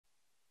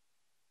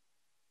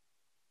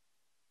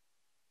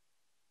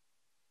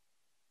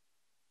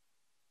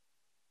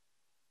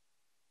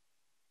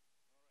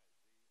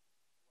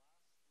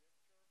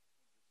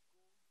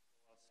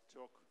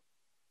talk.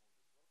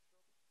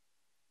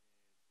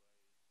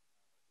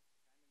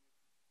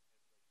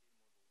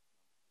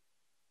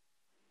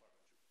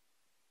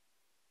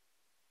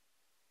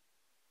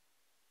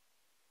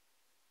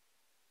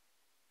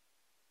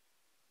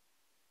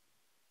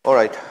 All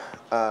right.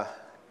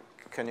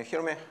 Can you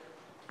hear me?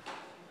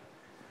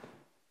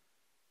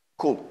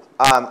 Cool.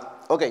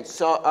 OK,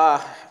 so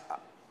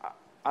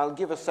I'll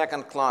give a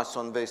second class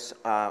on this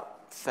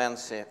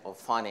fancy or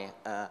funny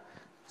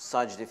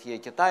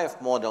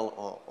Sachdev-Ye-Kitaev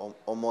model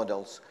or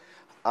models.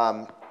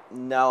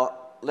 Now,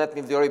 let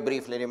me very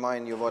briefly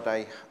remind you what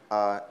I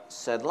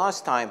said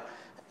last time,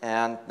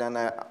 and then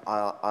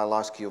I'll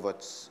ask you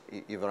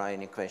if there are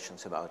any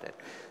questions about it.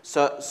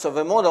 So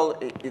the model,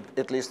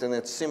 at least in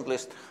its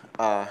simplest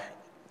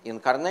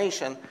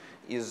incarnation,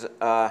 is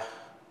 4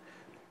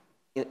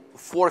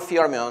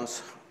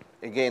 fermions.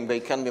 Again, they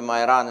can be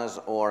Majorana's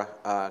or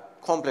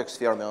complex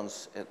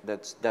fermions.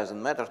 That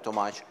doesn't matter too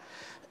much.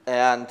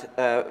 And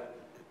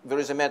there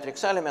is a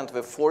matrix element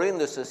with 4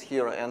 indices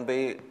here, and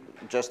they,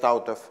 just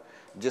out of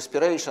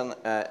desperation,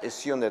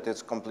 assume that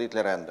it's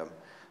completely random.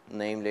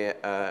 Namely,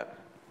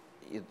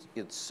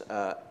 its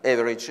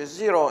average is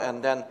 0,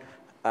 and then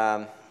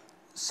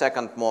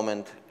second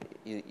moment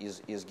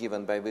is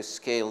given by this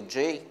scale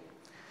j.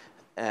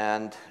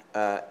 And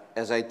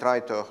as I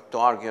tried to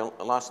argue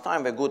last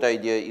time, a good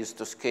idea is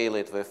to scale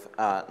it with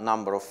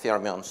number of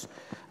fermions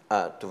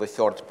to the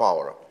 3rd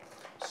power.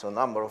 So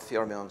number of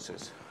fermions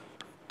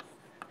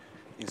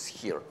is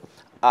here.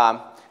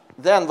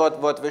 Then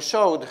what we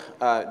showed,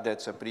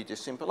 that's a pretty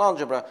simple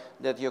algebra,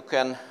 that you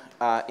can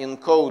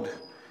encode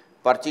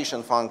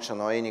partition function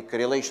or any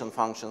correlation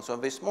functions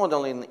of this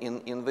model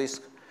in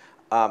this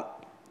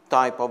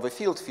type of a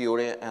field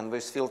theory, and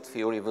this field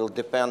theory will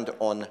depend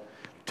on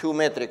 2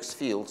 matrix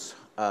fields.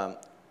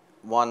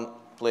 One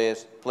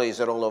plays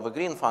the role of a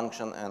green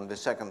function, and the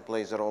second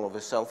plays the role of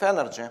a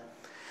self-energy.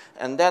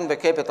 And then the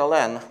capital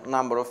N,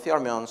 number of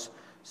fermions,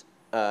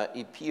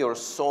 appears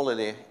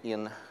solely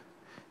in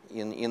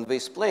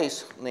this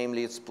place.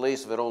 Namely, it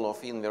plays the role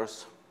of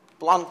inverse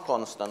Planck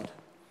constant,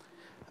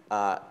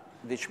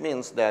 which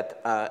means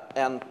that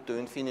n to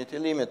infinity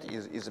limit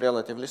is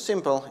relatively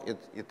simple.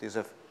 It is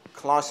a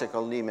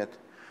classical limit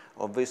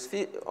of this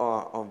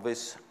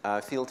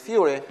field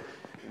theory,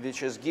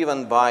 which is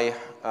given by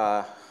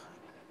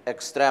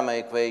extrema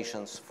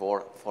equations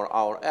for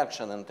our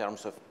action in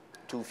terms of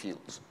 2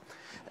 fields.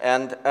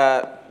 And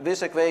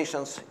these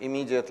equations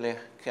immediately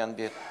can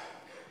be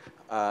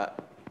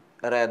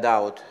read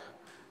out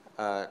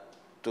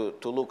to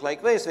look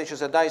like this, which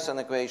is a Dyson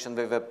equation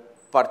with a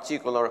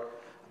particular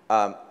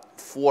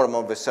form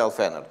of the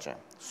self-energy.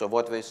 So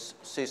what this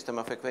system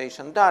of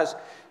equation does,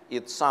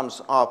 it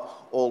sums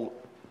up all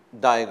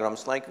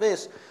diagrams like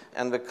this,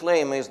 and the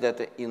claim is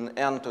that in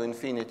n to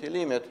infinity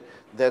limit,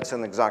 that's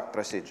an exact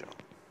procedure.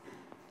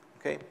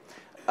 Okay?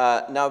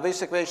 Now,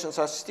 these equations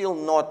are still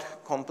not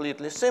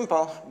completely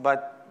simple,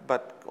 but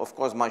of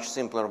course much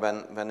simpler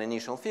than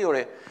initial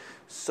theory.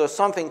 So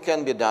something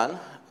can be done,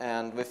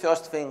 and the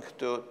first thing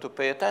to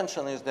pay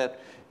attention is that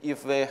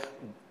if we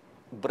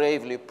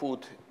bravely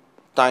put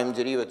time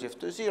derivative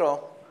to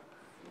 0,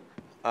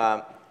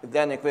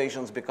 then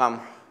equations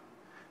become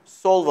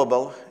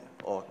solvable,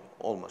 or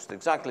almost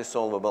exactly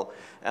solvable.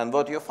 And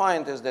what you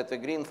find is that the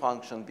green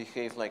function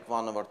behaves like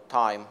 1 over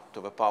time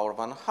to the power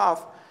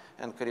 1/2,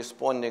 and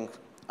corresponding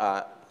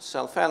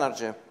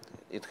self-energy,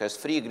 it has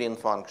 3 green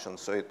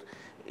functions, so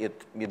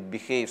it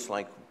behaves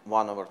like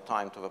 1 over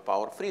time to the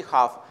power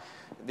 3/2,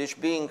 which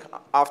being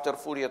after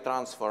Fourier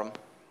transform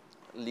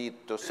lead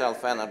to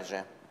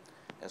self-energy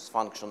as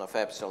function of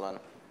epsilon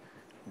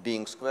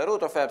being square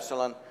root of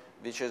epsilon,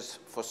 which is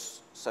for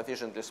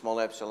sufficiently small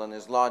epsilon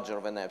is larger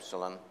than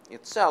epsilon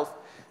itself,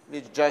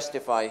 which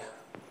justify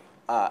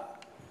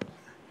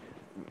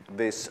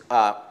these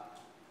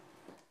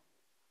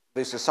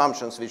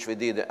assumptions which we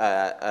did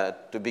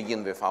to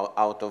begin with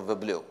out of the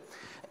blue.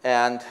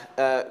 And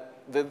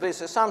with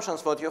these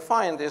assumptions, what you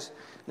find is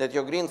that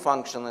your green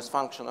function as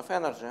function of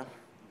energy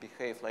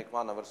behaves like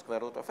 1 over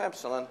square root of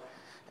epsilon,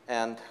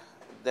 and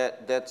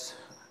that's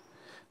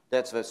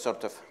the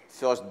sort of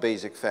first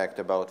basic fact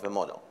about the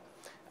model.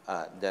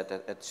 That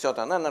at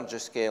certain energy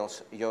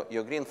scales,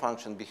 your green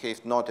function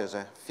behaves not as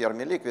a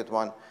Fermi liquid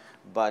one,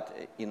 but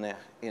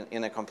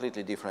in a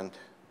completely different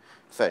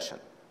fashion,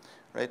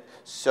 right?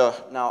 So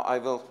now I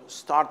will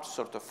start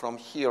sort of from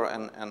here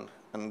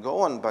and go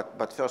on,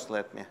 but first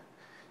let me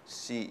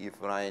see if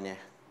there are any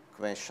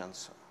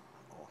questions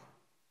or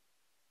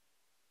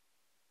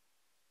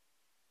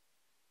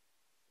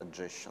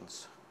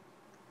suggestions.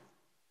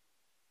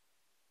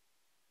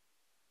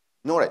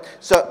 All right.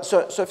 So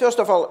first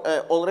of all,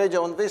 already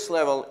on this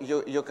level,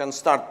 you can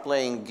start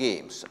playing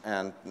games,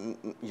 and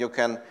you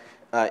can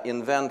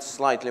invent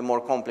slightly more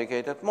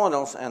complicated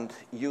models, and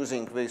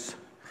using these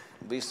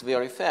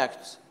very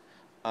facts,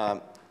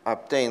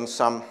 obtain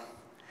some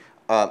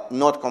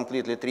not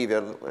completely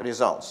trivial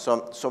results.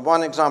 So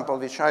one example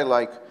which I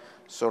like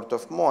sort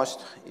of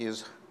most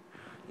is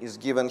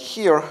given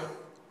here.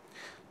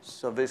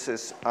 So this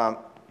is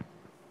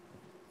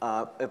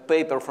a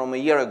paper from a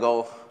year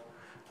ago.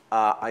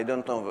 I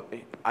don't know,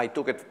 I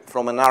took it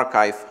from an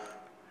archive,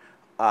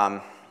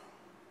 but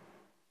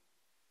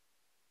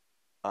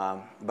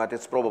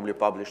it's probably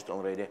published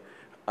already,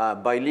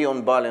 by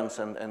Leon Ballins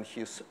and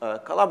his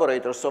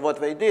collaborators. So what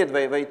they did,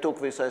 they took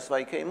this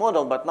SYK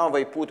model, but now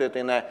they put it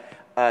in a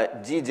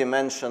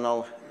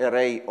d-dimensional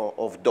array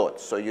of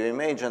dots. So you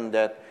imagine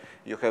that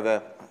you have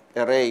an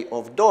array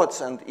of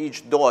dots, and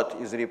each dot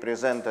is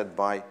represented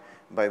by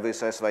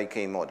this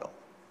SYK model.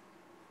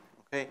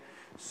 Okay?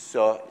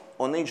 So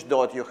on each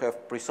dot, you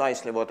have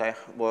precisely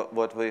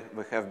what we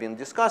have been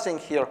discussing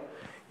here.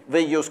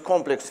 They use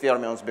complex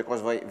fermions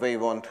because they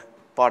want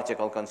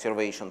particle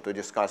conservation to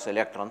discuss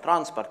electron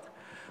transport.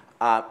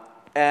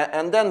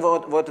 And then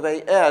what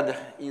they add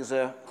is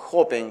a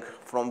hopping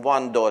from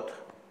one dot,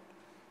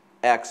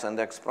 x and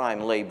x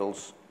prime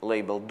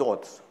labeled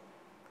dots.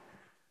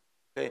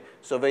 Okay?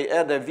 So they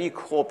add a weak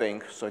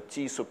hopping, so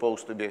t is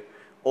supposed to be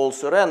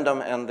also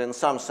random and in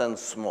some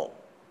sense small.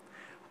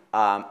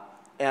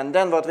 And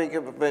then what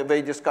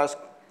they discuss,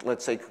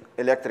 let's say,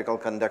 electrical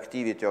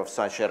conductivity of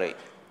such array.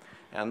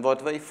 And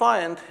what they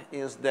find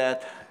is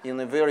that in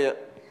a very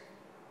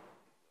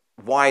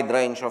wide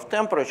range of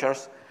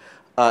temperatures,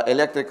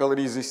 electrical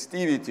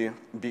resistivity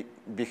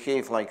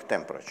behave like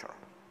temperature,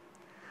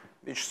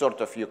 which sort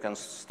of you can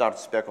start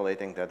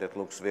speculating that it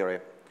looks very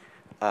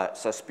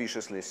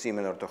suspiciously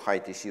similar to high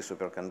TC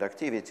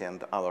superconductivity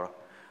and other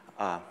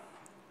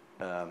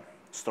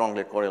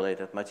strongly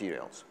correlated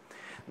materials.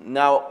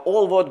 Now,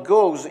 all what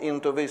goes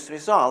into this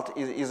result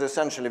is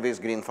essentially this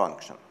green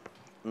function,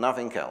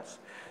 nothing else.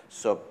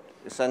 So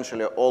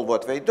essentially all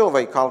what they do,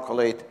 they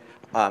calculate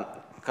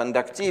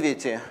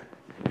conductivity,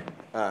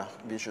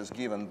 which is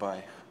given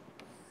by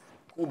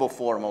Kubo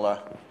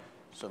formula.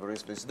 So there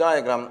is this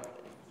diagram.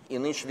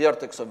 In each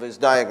vertex of this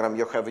diagram,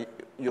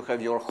 you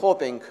have your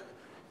hopping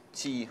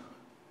t.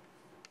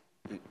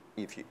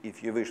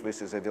 If you wish,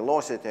 this is a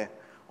velocity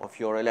of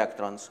your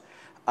electrons.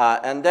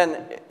 And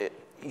then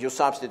you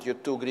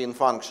substitute two green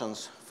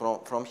functions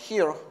from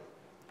here,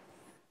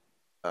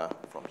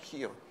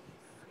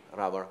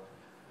 rather.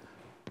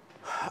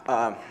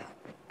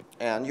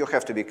 And you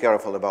have to be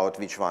careful about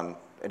which one,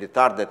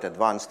 retarded,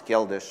 advanced,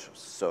 Keldysh,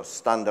 so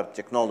standard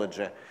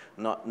technology,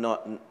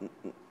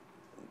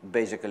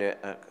 basically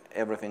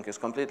everything is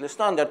completely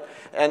standard.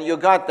 And you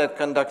got that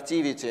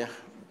conductivity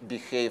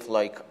behave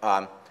like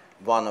 1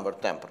 over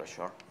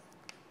temperature.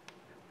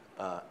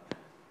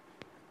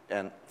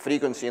 And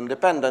frequency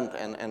independent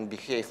and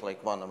behave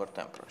like 1 over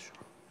temperature.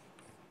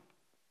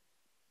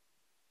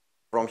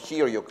 From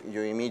here,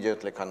 you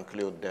immediately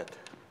conclude that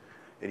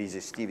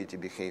resistivity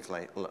behaves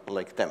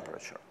like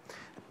temperature.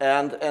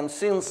 And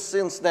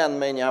since then,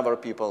 many other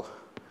people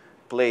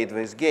played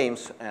with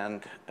games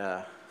and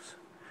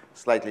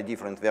slightly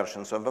different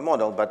versions of the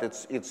model, but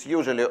it's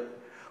usually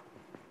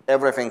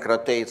everything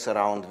rotates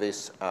around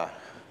this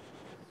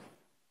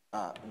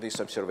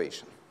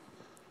observation.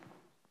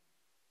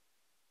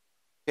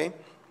 Okay?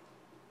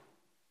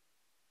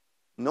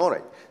 All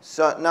right.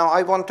 So now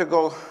I want to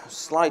go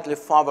slightly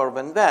further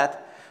than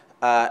that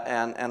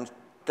and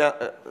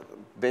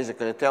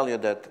basically tell you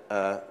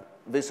that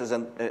this is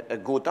a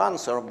good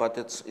answer, but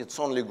it's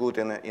only good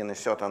in a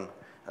certain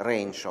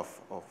range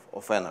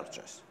of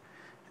energies.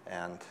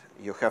 And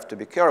you have to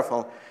be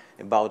careful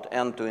about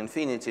n to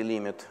infinity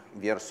limit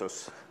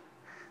versus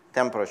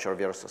temperature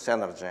versus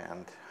energy.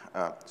 And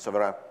so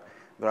there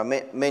are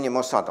many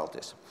more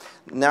subtleties.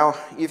 Now,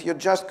 if you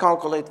just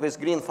calculate this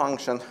green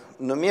function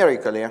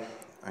numerically,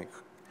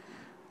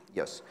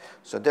 yes,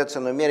 so that's a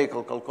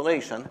numerical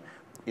calculation.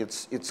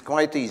 It's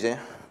quite easy.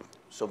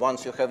 So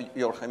once you have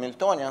your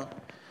Hamiltonian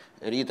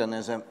written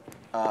as a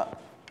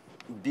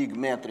big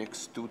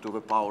matrix 2 to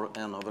the power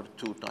n over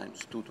 2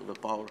 times 2 to the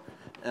power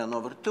n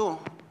over 2,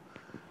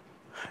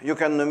 you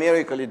can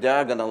numerically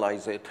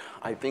diagonalize it.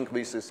 I think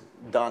this is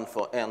done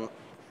for n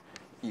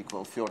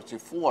equal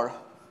 34.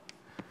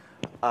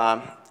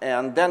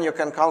 And then you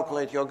can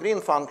calculate your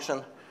green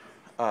function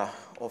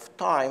of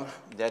time.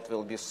 That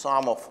will be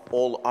sum of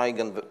all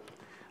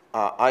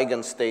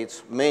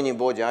eigenstates, many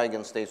body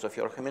eigenstates of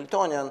your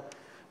Hamiltonian,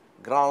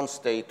 ground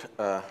state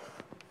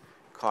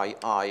chi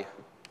I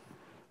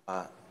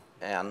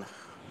n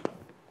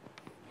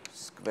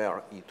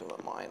square e to the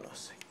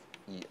minus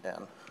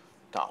en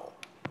tau.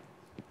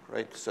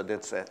 Right? So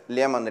that's a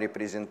Lemon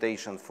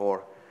representation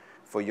for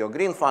your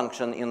green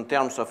function in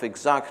terms of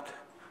exact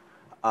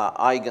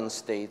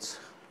eigenstates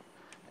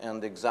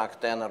and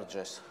exact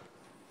energies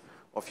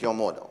of your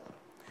model.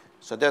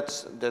 So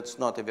that's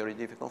not a very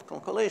difficult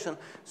calculation.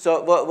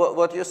 So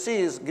what you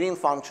see is green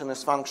function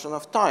is function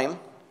of time.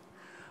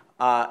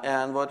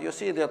 And what you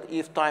see that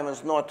if time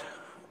is not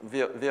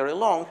very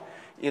long,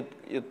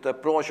 it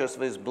approaches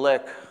this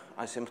black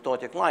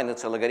asymptotic line.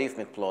 It's a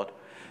logarithmic plot.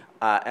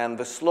 And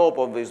the slope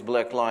of this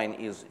black line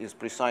is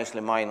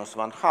precisely minus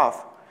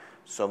 1/2.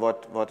 So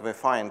what we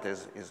find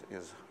is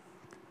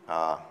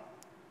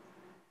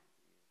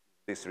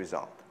this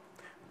result.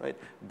 right?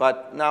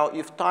 But now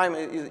if time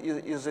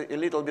is a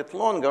little bit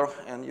longer,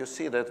 and you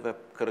see that the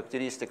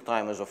characteristic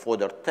time is of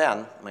order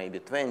 10, maybe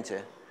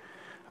 20,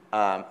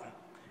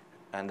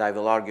 and I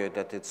will argue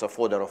that it's of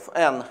order of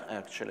n,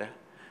 actually,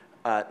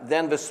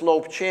 then the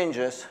slope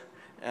changes,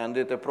 and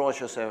it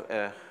approaches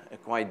a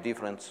quite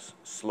different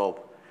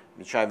slope,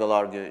 which I will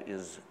argue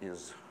is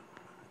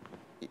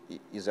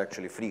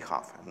actually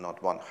 3/2 and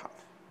not 1/2.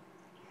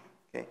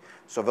 Okay?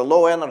 So the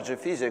low energy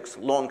physics,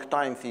 long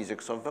time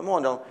physics of the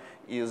model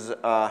is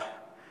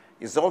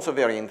also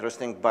very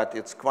interesting, but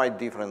it's quite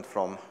different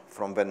from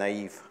the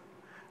naive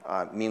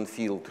mean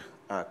field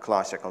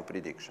classical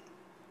prediction.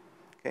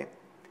 Okay?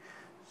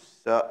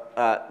 So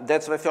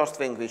that's the first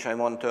thing which I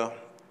want to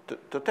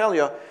tell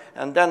you.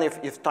 And then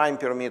if time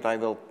permit, I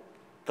will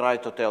try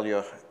to tell you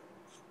a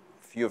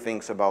few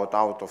things about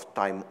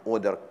out-of-time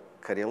order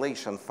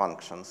correlation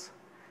functions,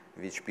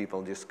 which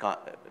people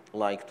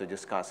like to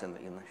discuss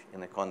in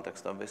the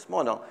context of this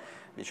model,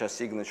 which are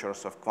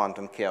signatures of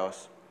quantum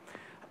chaos.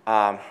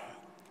 And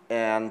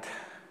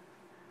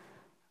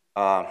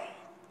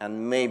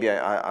maybe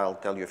I'll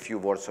tell you a few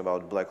words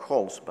about black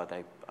holes, but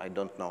I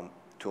don't know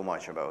too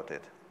much about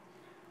it.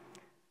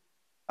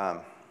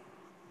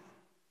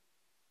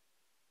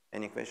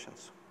 Any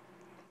questions?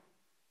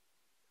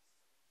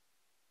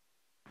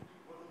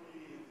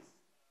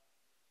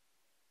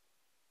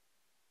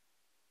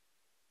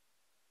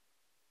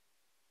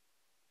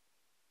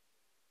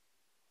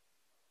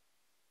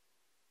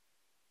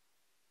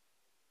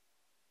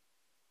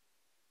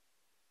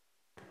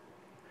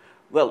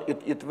 Well,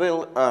 it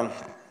will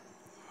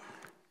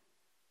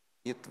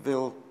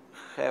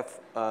have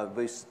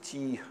this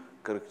T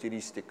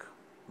characteristic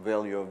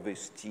value of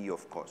this T,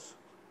 of course,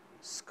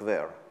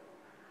 square,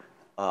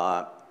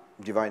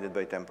 divided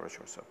by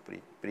temperature. So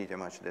pretty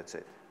much that's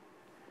it.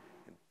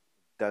 It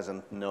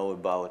doesn't know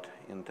about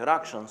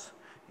interactions.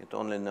 It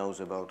only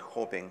knows about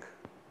hopping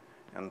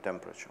and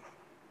temperature.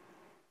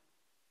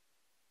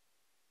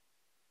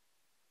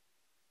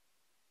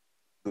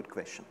 Good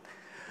question.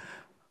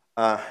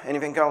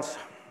 Anything else?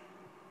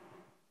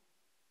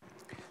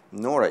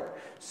 No, right.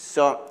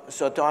 So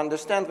to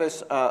understand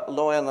this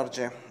low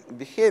energy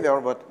behavior,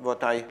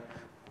 what I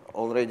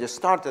already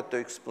started to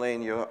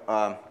explain you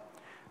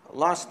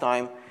last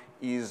time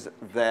is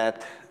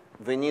that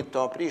we need to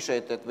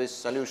appreciate that this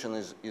solution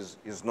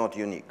is not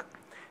unique.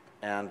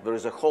 And there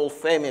is a whole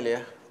family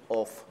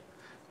of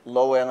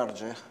low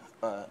energy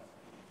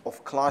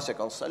of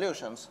classical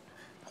solutions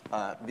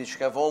which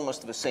have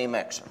almost the same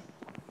action.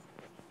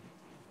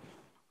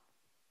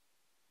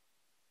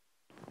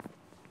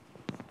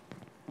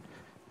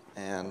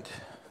 And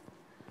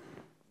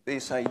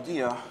this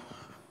idea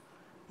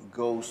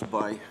goes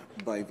by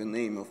the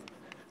name of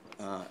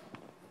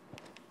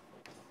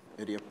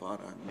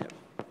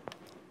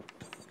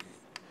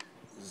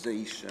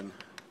reparameterization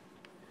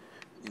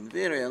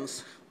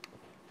invariance.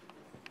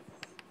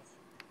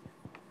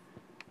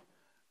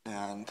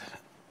 And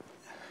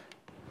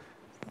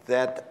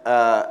that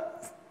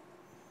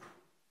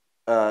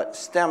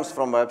stems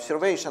from the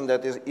observation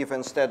that is, if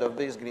instead of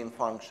this green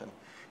function,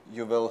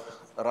 you will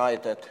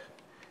write it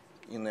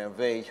in a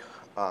way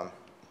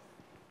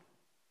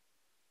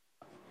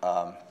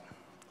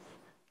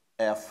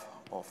f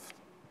of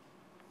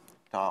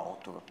tau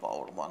to the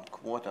power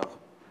 1/4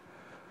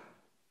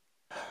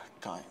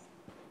 time,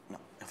 no,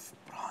 f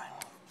prime.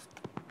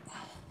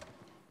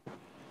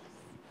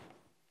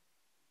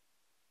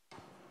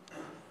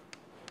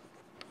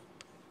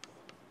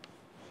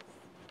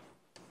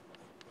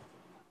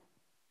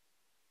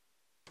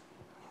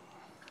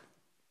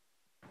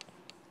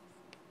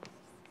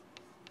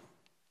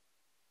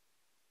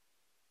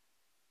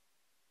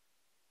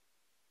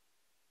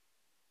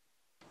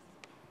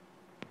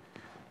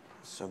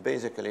 So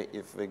basically,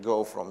 if we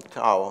go from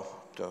tau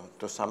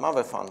to some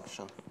other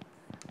function,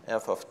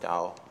 f of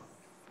tau,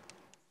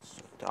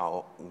 so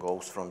tau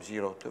goes from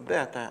 0 to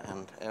beta,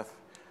 and f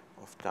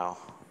of tau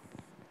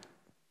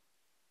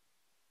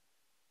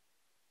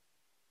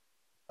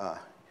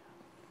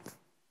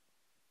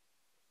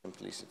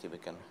simplicity,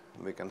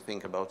 we can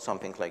think about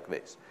something like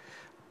this.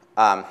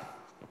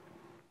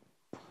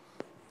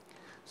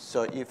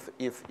 So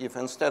if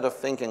instead of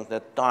thinking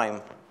that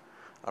time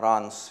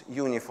runs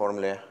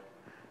uniformly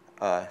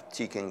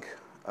ticking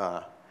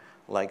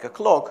like a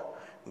clock,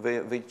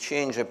 we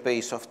change the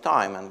pace of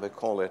time, and we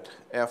call it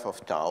f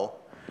of tau.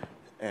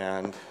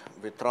 And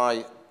we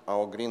try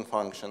our green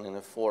function in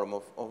the form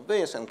of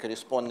this, and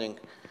corresponding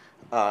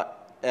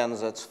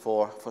nz's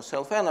for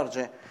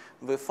self-energy.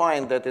 We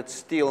find that it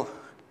still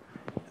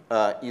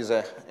is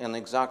an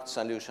exact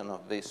solution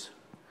of these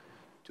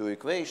two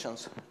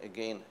equations,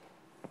 again,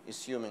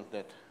 assuming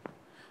that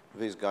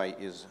this guy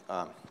is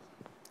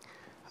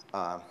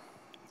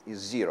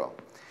 0.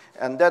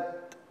 And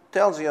that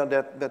tells you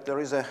that there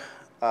is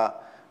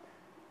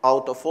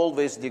out of all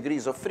these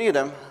degrees of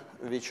freedom,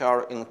 which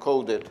are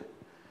encoded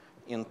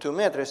in two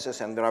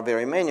matrices, and there are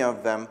very many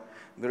of them,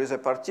 there is a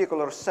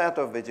particular set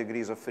of the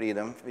degrees of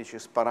freedom, which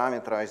is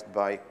parameterized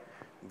by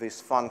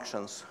these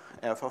functions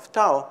f of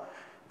tau,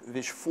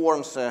 which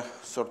forms a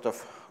sort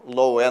of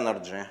low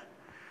energy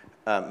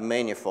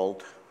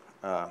manifold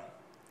of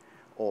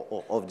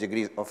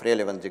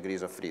relevant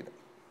degrees of freedom.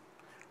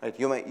 Right?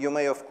 You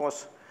may of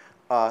course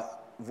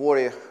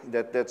worry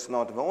that that's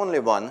not the only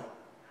one,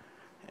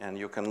 and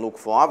you can look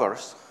for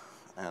others,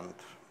 and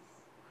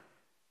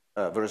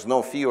there is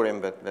no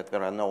theorem that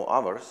there are no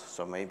others,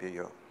 so maybe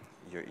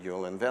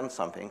you'll invent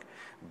something.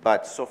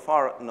 But so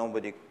far,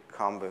 nobody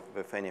come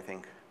with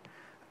anything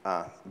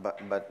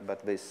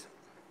but this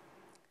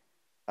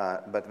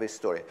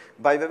story.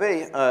 By the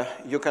way,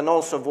 you can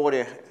also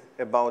worry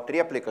about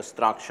replica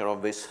structure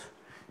of this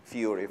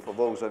theory for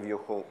those of you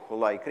who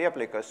like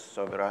replicas.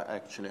 So there are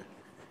actually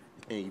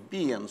A,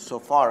 B, and so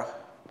far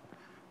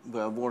we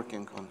are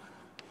working on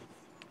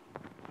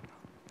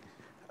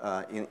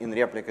in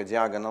replica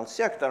diagonal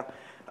sector.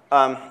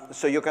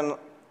 So you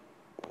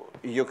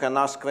can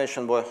ask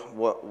question,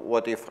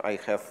 what if I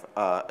have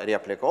a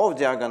replica off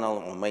diagonal,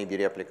 or maybe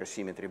replica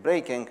symmetry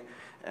breaking,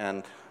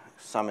 and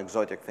some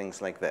exotic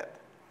things like that.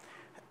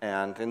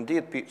 And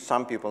indeed,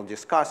 some people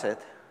discuss it.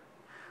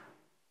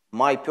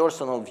 My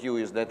personal view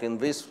is that in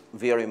this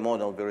very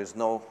model, there is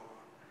no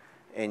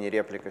any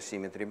replica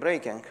symmetry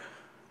breaking,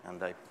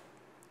 and I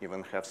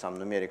even have some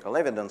numerical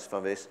evidence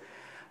for this.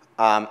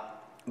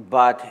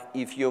 But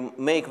if you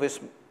make this,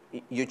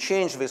 you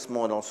change this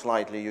model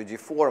slightly, you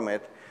deform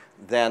it,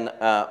 then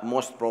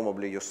most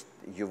probably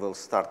you will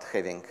start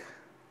having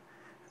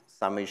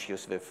some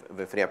issues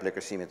with replica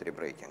symmetry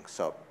breaking.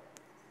 So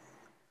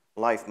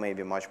life may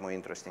be much more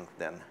interesting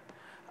than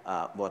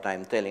what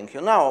I'm telling you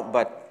now,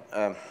 but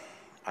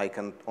I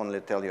can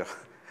only tell you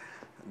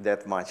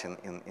that much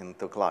in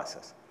 2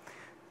 classes.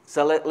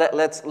 So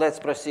let's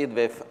proceed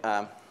with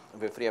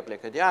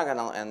replica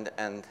diagonal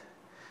and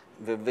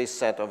with this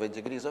set of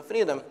degrees of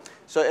freedom.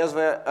 So as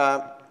we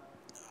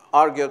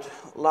argued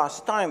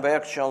last time, the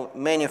actual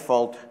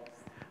manifold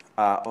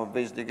of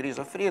these degrees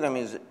of freedom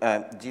is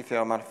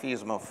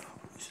diffeomorphism of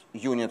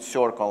unit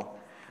circle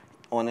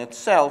on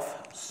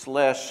itself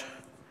slash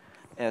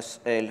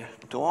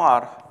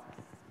SL2R,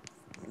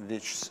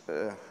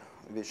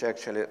 which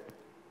actually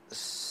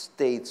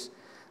states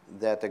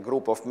that a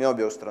group of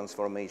Möbius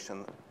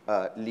transformation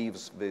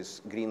leaves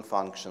these green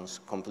functions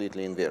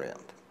completely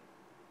invariant.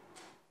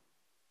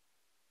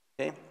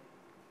 Okay?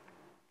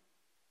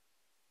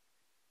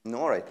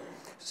 All right.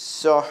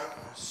 So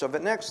the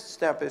next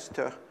step is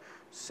to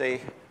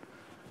say,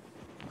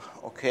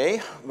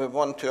 okay, we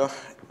want to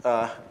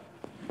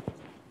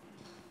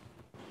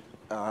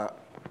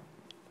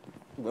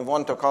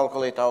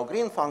calculate our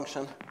green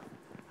function.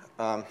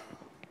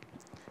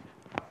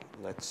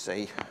 Let's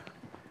say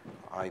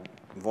I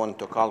want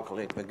to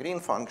calculate the green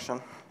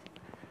function,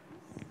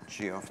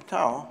 g of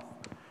tau.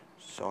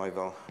 So I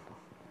will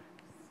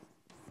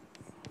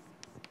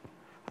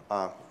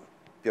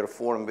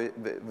perform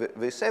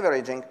this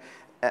averaging.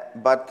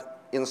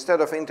 But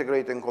instead of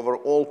integrating over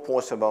all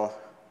possible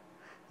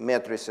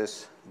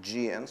matrices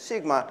G and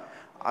sigma,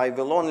 I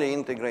will only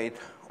integrate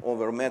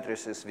over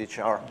matrices which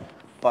are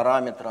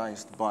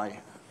parameterized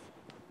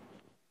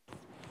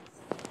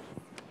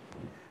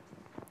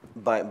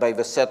by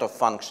the set of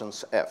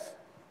functions f.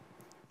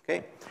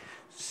 Okay,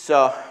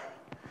 so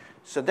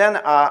then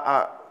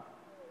I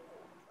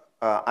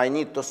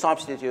need to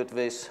substitute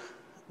these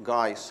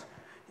guys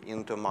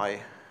into my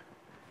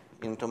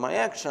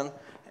action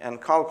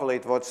and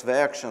calculate what's the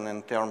action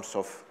in terms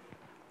of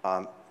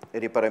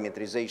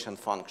reparametrization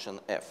function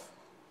f.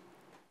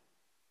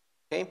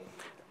 Okay.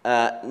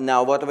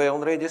 Now, what we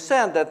already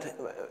said, that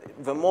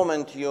the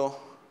moment you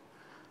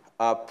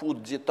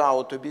put d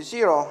tau to be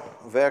 0,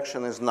 the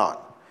action is none.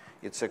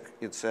 It's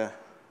a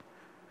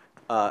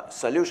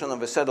solution of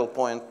the saddle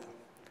point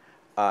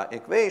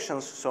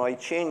equations. So I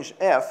change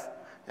f,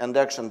 and the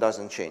action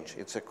doesn't change.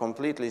 It's a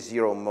completely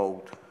zero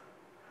mode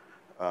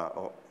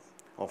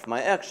of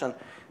my action,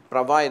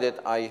 provided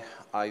I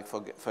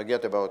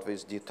forget about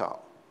this d tau.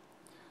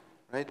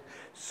 Right?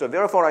 So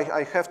therefore,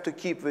 I have to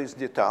keep this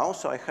d tau.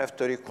 So I have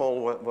to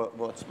recall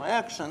what's my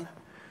action.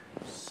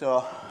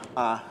 So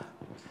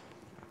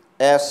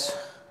S,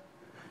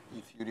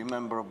 if you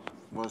remember,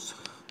 was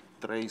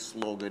trace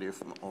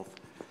logarithm of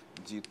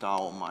d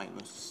tau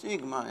minus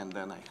sigma, and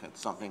then I had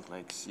something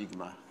like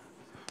sigma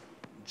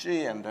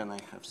g, and then I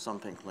have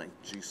something like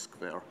g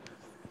squared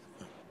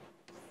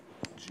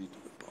g to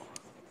the power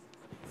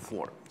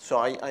 4. So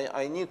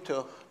I need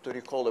to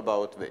recall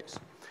about this.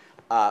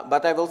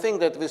 But I will think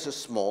that this is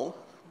small,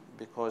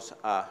 because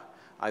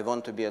I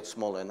want to be at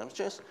small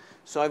energies.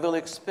 So I will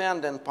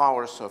expand in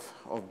powers of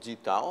d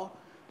tau.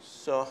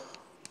 So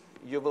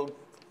you will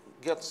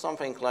get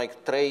something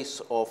like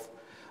trace of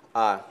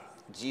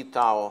d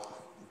tau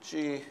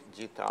g,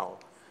 d tau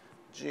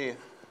g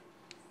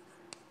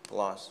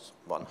plus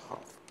 1/2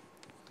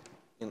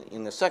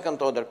 in the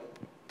second order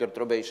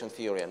perturbation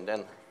theory, and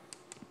then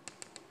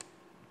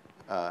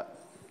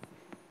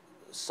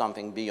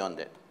something beyond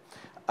it.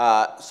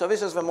 So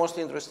this is the most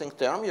interesting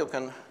term. You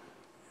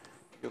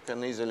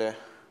can easily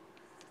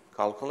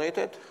calculate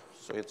it.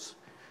 So it's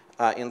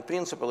in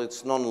principle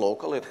it's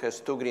non-local. It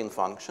has 2 green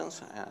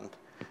functions, and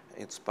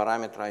it's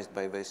parameterized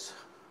by this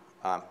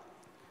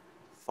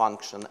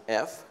function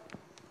f.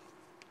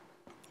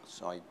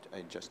 So I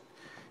just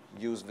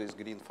use this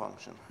green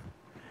function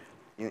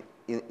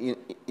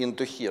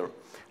into here.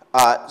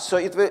 So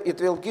it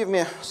will give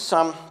me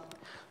some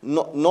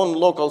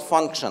non-local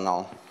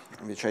functional,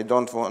 which I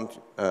don't want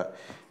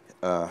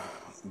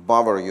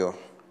bother you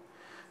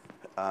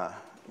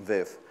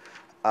with.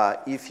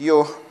 If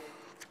you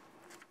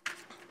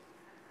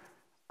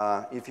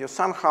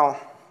somehow,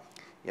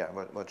 yeah,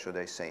 what should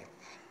I say?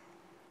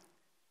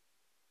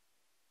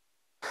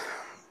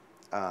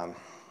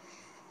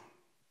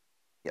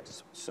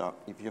 Yes, so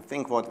if you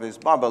think what this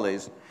bubble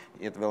is,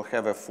 it will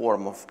have a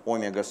form of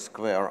omega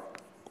square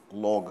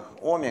log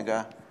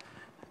omega,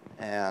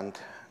 and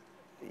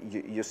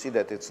you see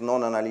that it's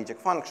non-analytic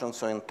function,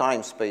 so in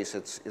time space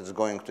it's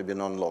going to be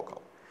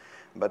non-local.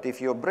 But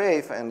if you're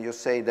brave and you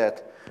say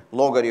that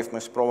logarithm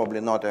is probably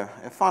not a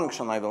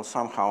function, I will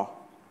somehow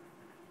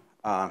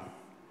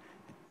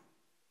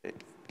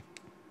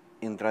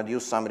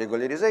introduce some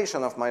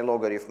regularization of my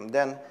logarithm,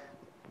 then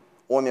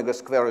omega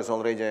square is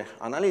already an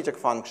analytic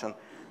function,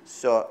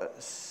 so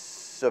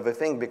the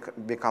thing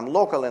become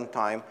local in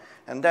time,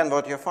 and then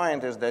what you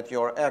find is that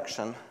your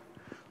action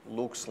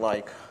looks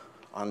like,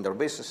 under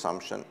this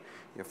assumption,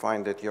 you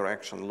find that your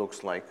action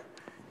looks like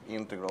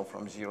integral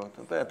from 0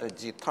 to beta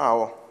d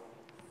tau,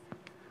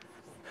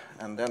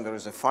 and then there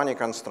is a funny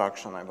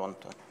construction. I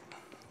want to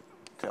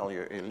tell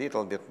you a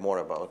little bit more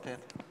about it.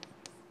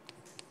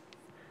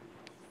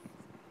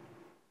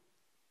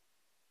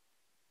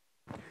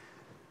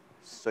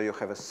 So you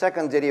have a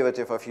second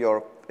derivative of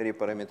your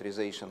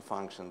reparametrization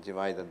function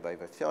divided by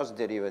the first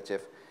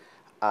derivative,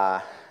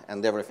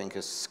 and everything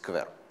is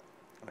square,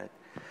 right?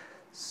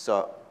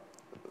 So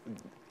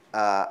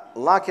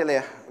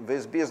luckily,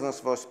 this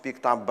business was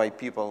picked up by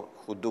people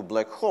who do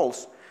black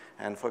holes,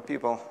 and for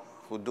people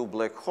who do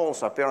black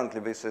holes, apparently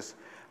this is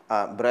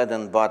a bread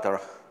and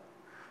butter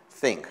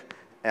thing,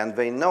 and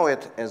they know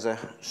it as a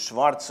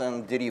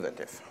Schwarzian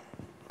derivative.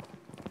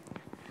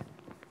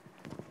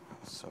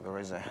 So there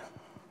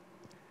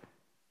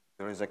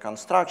is a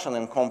construction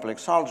in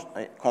complex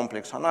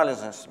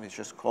analysis which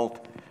is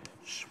called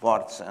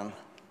Schwarzian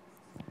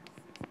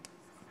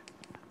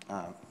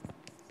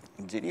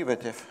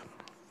derivative,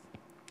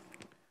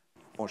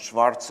 or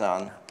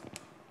Schwarzian.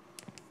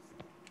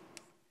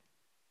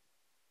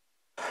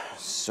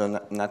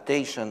 So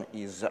notation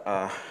is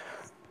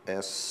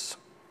S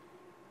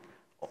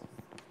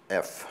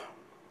f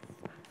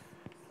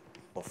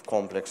of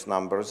complex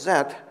number z,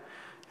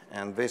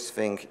 and this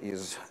thing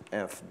is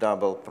f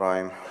double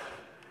prime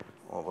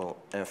over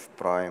f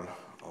prime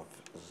of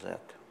z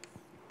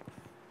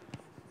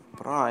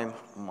prime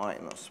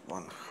minus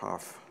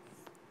 1/2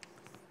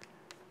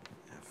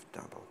 f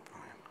double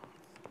prime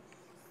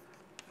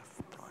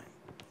f prime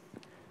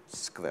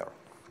square.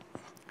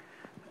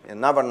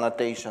 Another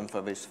notation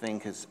for this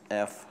thing is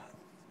f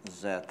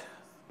z.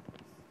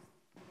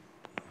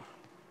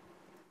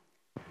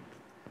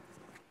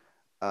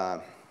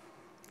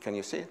 Can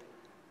you see it?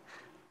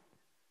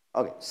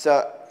 Okay,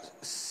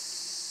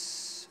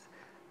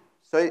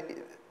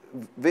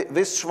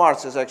 this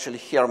Schwarz is actually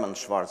Hermann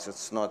Schwarz.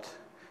 It's not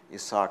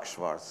Isaac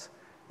Schwarz,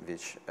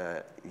 which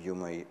you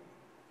may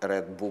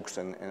read books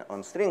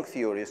on string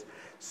theories.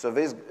 So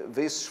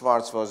this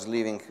Schwarz was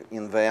living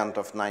in the end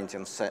of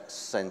 19th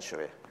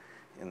century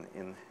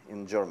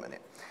in Germany.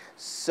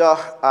 So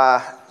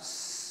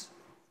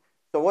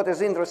what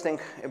is interesting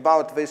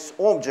about this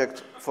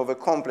object for the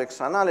complex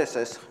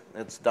analysis,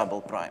 it's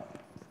double prime,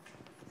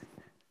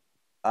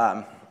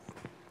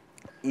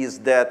 is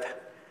that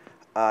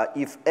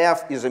if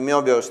f is a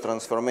Möbius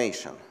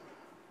transformation,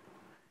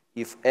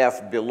 if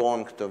f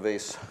belongs to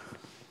this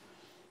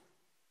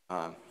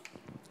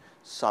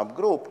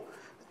subgroup,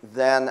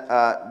 then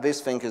this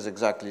thing is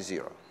exactly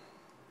 0.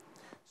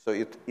 So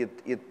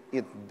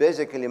it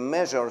basically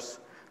measures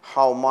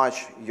how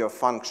much your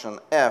function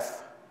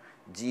f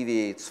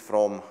deviates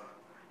from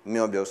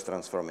Möbius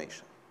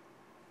transformation.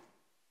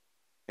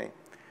 Okay?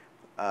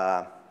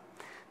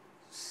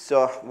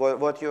 So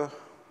what you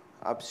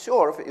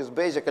observe is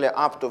basically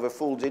up to the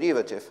full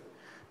derivative,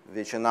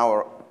 which in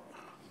our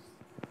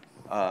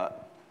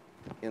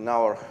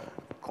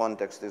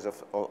context is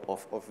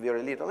of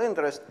very little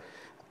interest.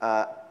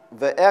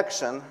 The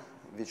action,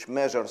 which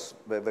measures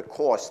the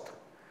cost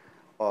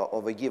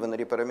of a given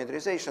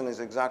reparametrization, is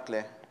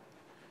exactly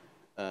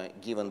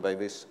given by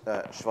this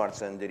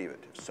Schwarzian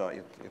derivative. So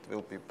it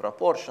will be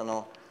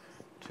proportional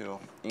to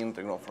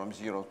integral from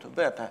 0 to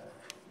beta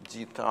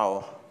d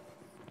tau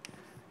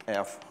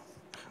f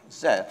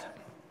z.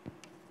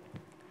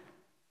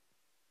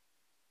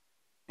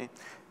 Okay.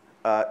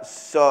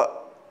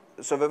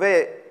 So the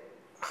way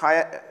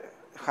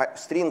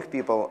string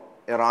people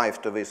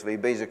arrive to this, they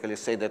basically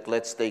say that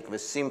let's take the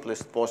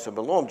simplest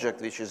possible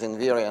object, which is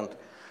invariant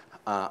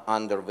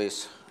under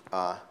this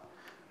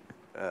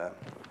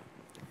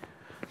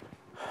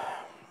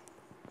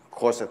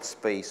coset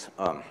space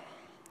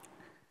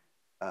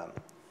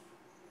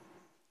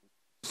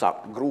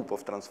subgroup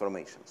of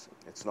transformations.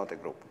 It's not a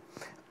group.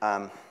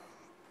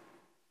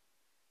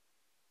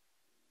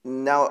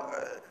 Now,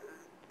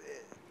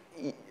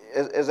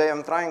 as I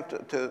am trying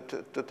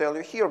to tell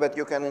you here, that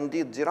you can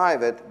indeed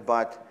derive it,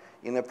 but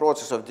in the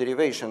process of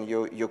derivation,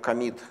 you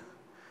commit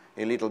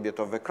a little bit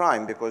of a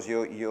crime because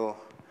you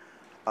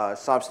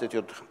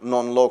substitute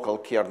non-local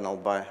kernel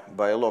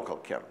by a local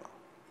kernel.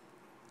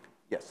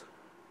 Yes?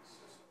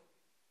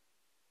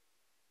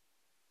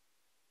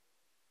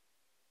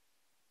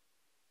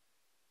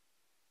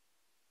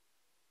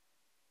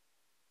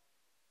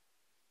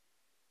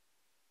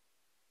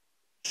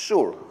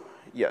 Sure,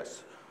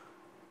 yes.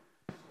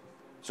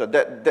 So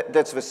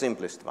that's the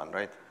simplest one,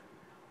 right?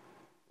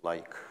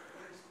 Like,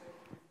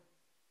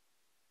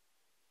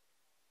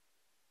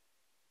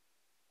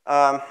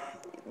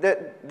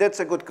 that's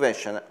a good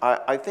question.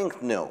 I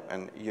think no,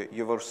 and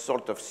you will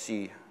sort of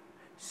see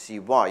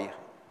why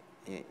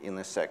in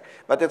a sec.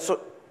 But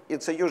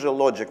it's a usual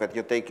logic that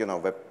you take,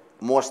 the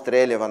most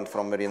relevant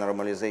from a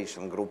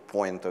renormalization group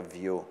point of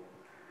view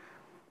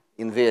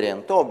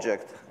invariant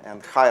object,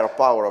 and higher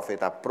power of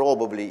it are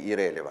probably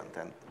irrelevant,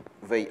 and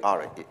they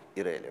are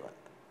irrelevant.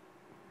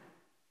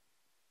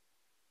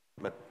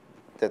 But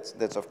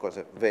that's of course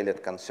a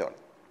valid concern.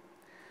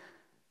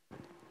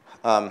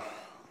 All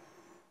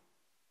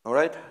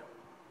right.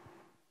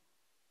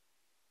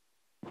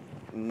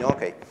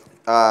 Okay.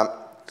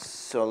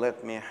 So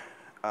let me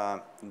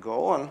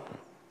go on.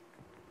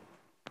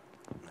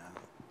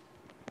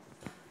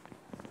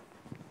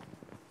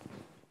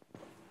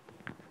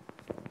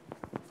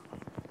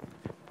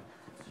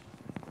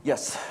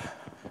 Yes.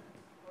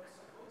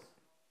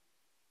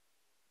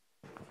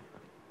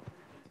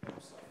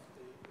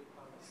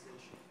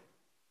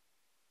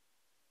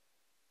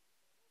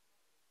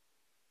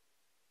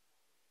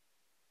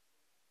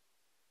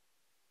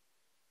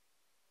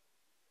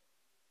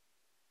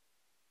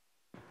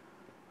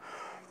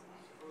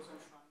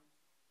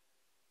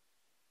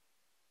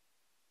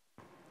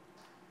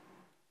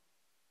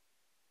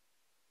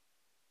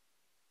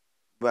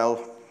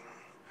 Well,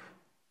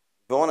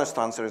 the honest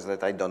answer is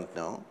that I don't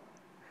know.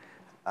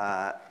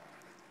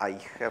 I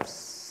have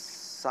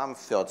some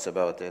thoughts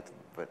about it,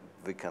 but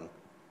we can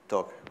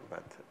talk,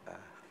 but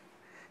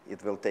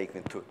it will take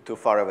me too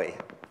far away.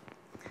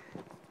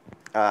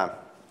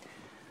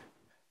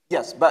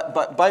 Yes,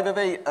 but by the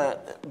way,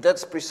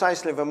 that's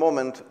precisely the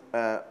moment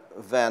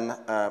when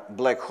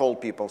black hole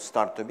people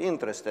start to be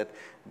interested,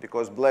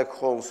 because black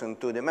holes in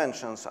 2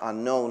 dimensions are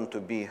known to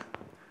be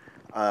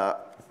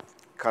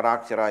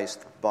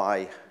characterized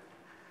by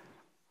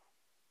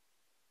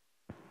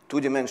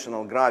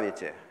 2-dimensional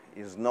gravity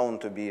is known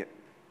to be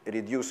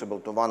reducible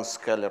to one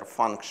scalar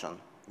function,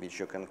 which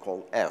you can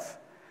call f.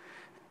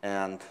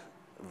 And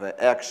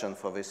the action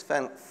for this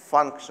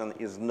function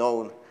is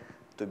known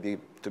to be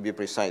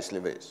precisely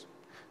this.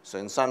 So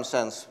in some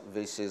sense,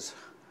 this is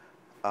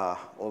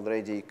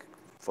already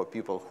for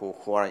people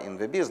who are in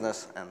the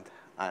business, and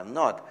I am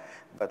not,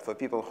 but for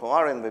people who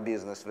are in the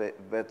business,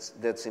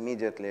 that's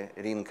immediately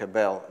ring a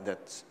bell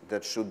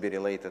that should be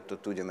related to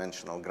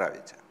 2-dimensional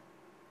gravity.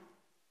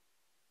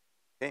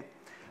 Okay?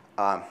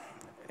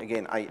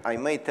 Again, I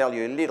may tell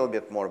you a little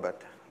bit more,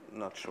 but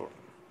not sure.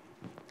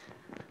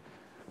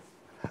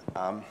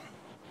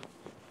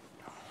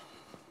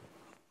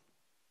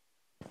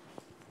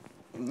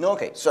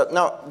 Okay, so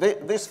now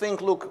this thing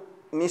looks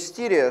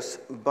mysterious,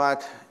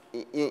 but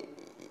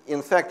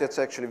in fact, it's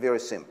actually very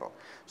simple.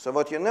 So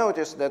what you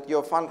notice that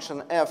your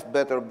function f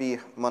better be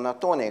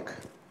monotonic,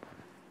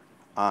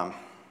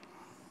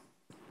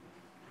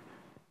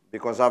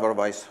 because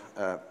otherwise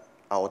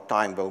our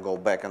time will go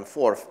back and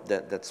forth.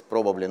 That's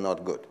probably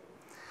not good.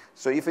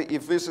 So if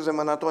this is a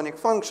monotonic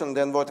function,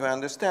 then what we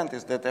understand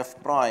is that f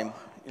prime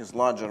is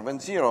larger than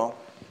 0.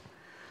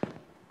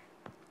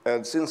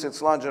 And since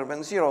it's larger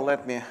than 0,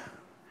 let me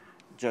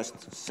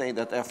just say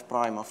that f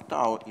prime of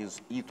tau is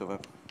e to the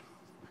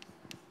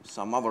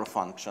some other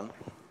function.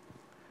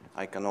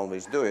 I can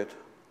always do it.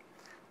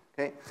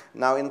 Okay.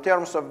 Now, in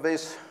terms of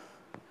this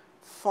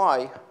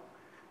phi,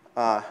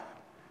 the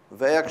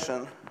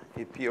action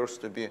appears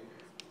to be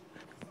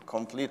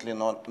completely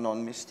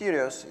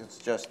non-mysterious. It's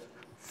just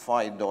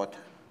phi dot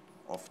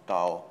of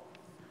tau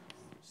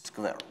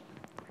square.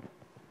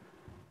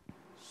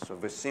 So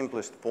the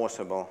simplest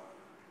possible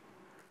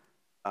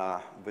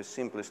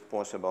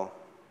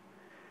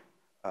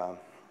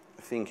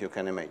thing you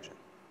can imagine.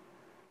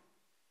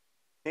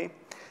 Okay.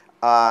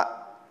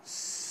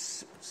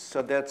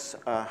 So that's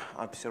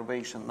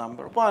observation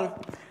number 1.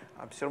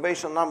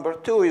 Observation number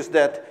 2 is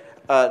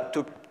that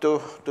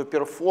to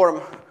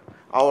perform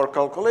our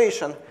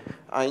calculation,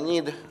 I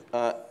need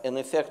an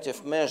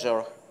effective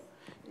measure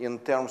in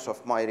terms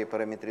of my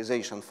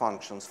reparametrization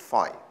functions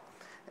phi.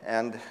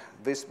 And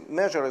this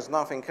measure is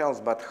nothing else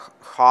but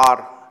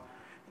Haar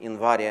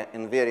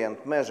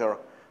invariant measure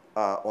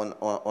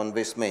on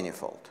this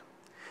manifold.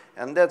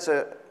 And that's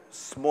a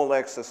small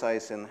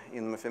exercise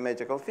in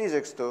mathematical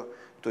physics to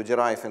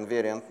derive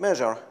invariant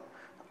measure.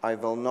 I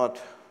will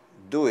not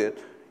do it.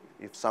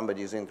 If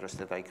somebody is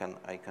interested, I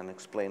can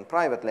explain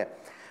privately.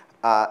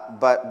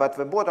 But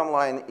the bottom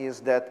line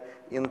is that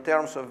in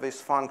terms of this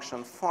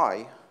function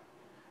phi,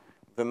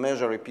 the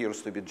measure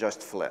appears to be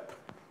just flat.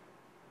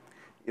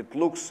 It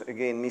looks,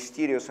 again,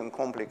 mysterious and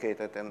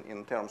complicated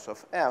in terms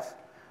of f,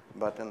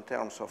 but in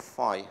terms of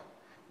phi,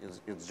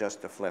 it's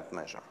just a flat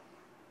measure.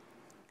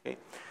 Okay?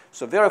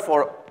 So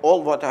therefore,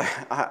 all what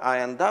I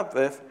end up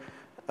with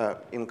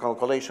in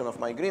calculation of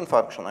my green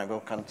function, I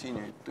will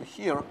continue it to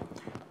here.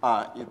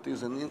 It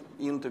is an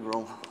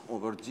integral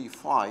over d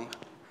phi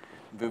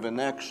with an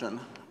action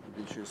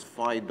which is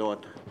phi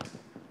dot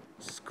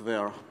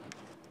square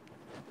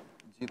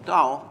d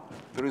tau.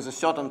 There is a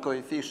certain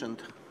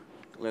coefficient,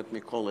 let me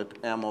call it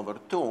m over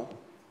 2,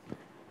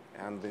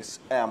 and this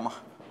m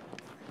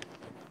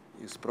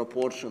is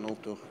proportional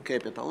to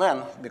capital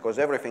N, because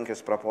everything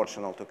is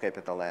proportional to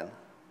capital N.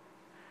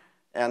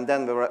 And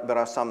then there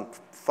are some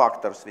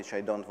factors which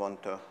I don't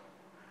want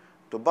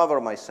to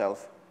bother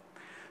myself.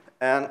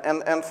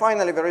 And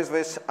finally, there is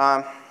this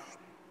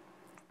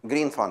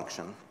green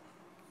function.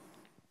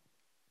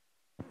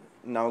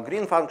 Now,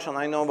 green function,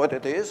 I know what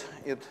it is.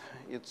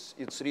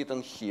 It's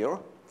written here.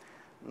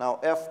 Now,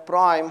 f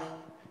prime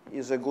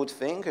is a good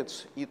thing.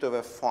 It's e to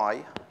the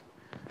phi.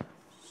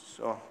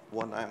 So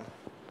what I'm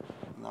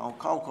now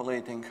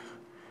calculating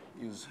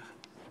is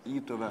e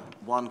to the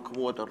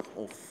 1/4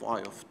 of phi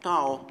of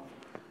tau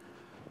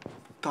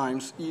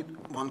times e,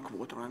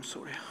 1/4, I'm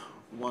sorry,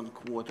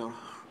 1/4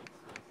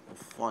 of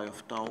phi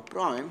of tau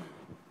prime.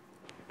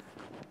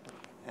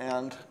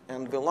 And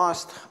the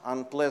last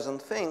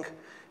unpleasant thing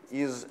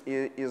is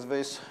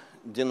this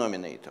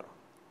denominator.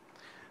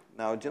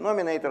 Now,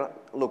 denominator,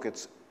 look,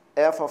 it's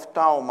f of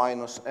tau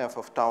minus f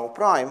of tau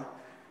prime.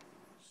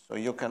 So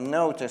you can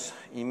notice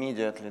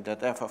immediately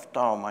that f of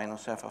tau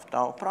minus f of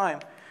tau prime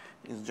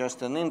is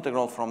just an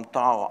integral from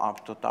tau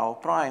up to tau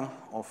prime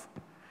of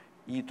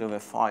e to the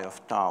phi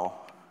of tau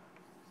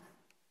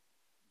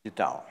d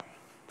tau.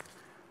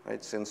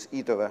 Right? Since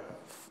e to the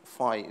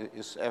phi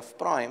is f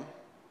prime,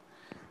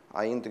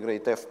 I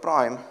integrate f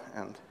prime,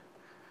 and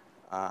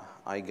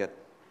I get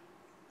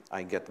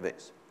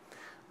this.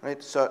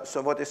 Right?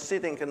 So what is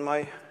sitting in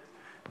my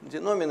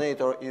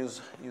denominator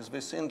is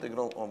this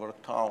integral over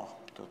tau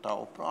to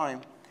tau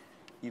prime,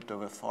 e to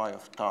the phi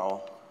of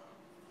tau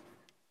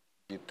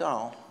d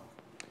tau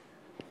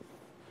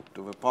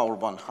to the power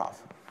 1/2.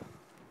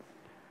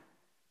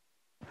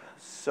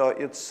 So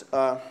it's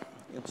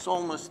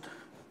almost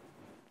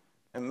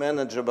a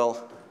manageable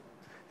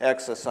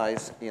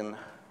exercise in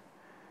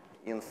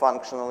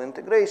functional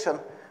integration,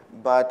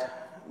 but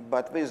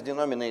this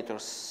denominator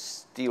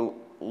still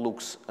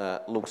looks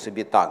a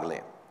bit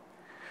ugly.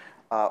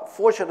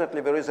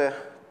 Fortunately, there is a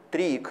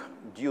trick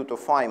due to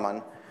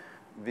Feynman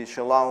which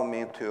allow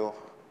me to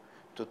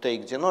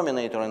take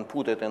denominator and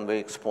put it in the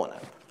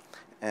exponent.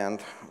 And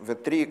the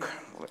trick,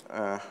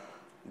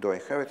 do I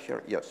have it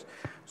here? Yes.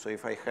 So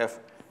if I have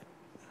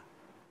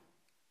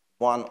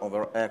 1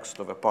 over x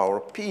to the power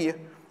p,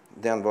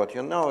 then what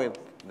you know is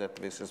that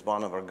this is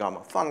 1 over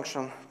gamma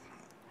function,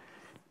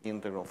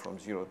 integral from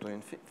 0 to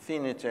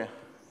infinity,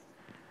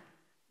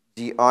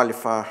 d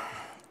alpha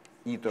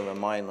e to the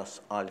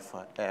minus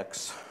alpha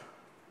x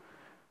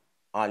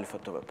alpha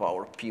to the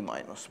power p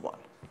minus 1.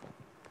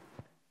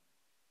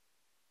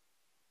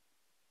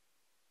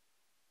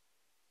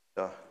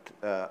 So,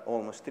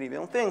 almost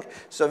trivial thing.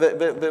 So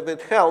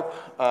with help,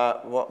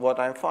 what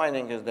I'm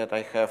finding is that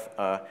I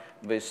have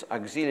this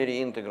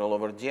auxiliary integral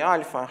over d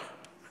alpha,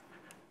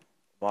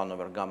 1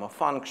 over gamma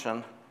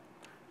function,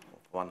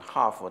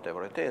 1/2,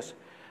 whatever it is,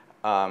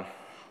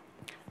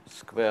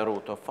 square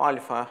root of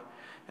alpha.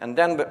 And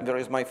then there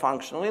is my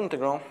functional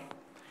integral,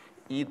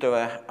 e to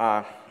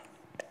the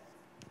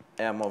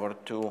m over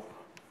 2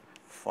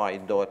 phi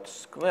dot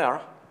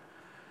square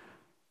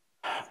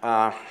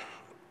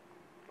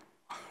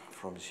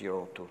from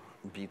 0 to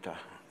beta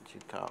d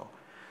tau,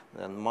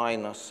 then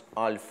minus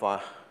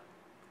alpha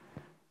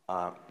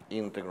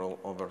integral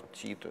over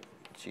t to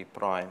t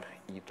prime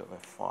e to the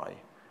phi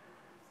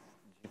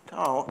d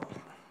tau,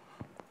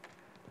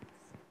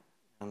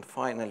 and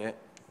finally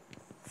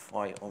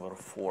phi over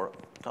 4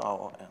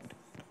 tau and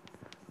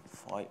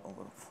phi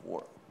over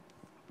 4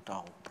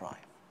 tau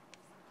prime.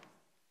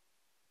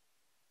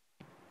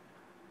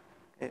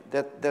 Okay,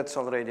 that's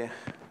already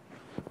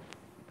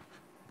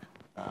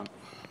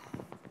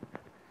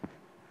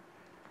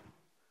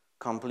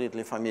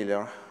completely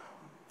familiar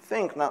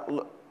thing. Now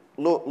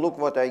look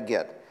what I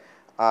get.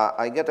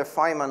 I get a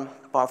Feynman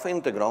path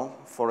integral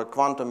for a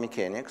quantum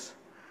mechanics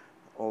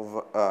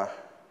of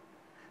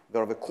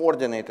where the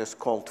coordinate is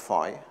called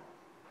phi.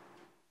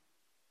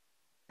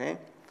 Okay,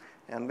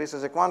 and this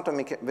is a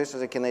this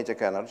is a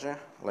kinetic energy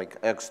like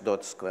x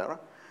dot square,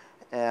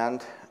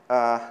 and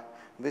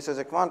this is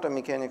a quantum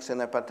mechanics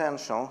in a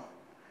potential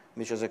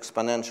which is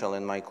exponential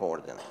in my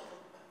coordinate.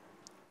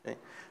 Okay?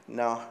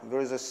 Now there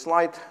is a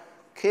slight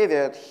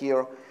caveat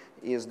here,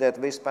 is that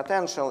this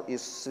potential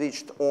is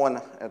switched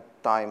on at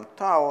time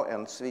tau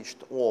and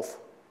switched off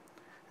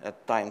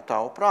at time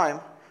tau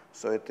prime,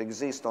 so it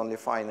exists only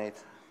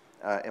finite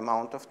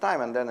amount of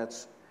time, and then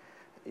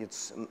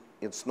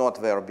it's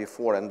not there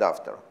before and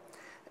after.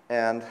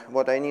 And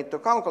what I need to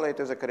calculate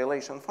is a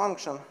correlation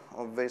function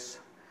of this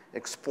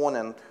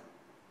exponent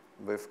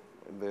with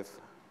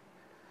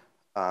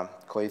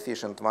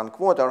coefficient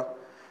 1/4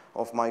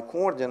 of my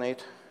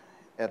coordinate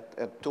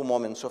at 2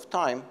 moments of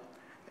time.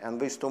 And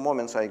these 2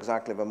 moments are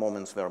exactly the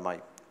moments where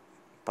my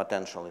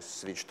potential is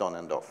switched on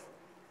and off.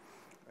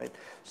 Right?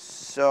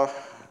 So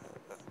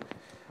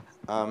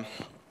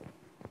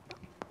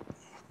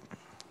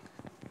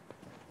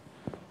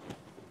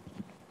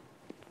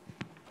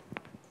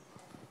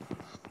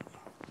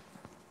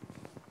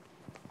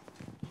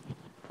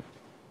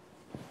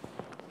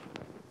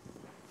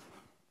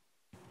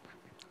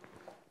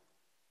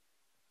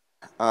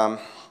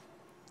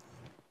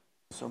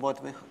so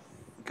what we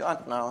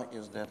got now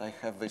is that I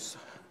have this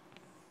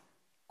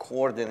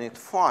coordinate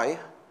phi,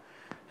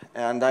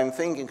 and I'm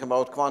thinking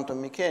about quantum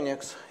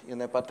mechanics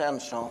in a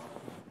potential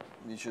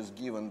which is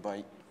given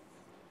by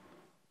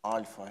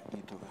alpha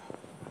e to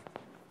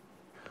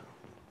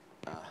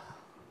the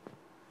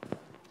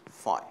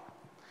phi,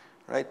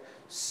 right?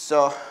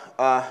 So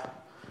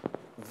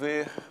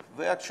we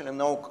actually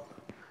know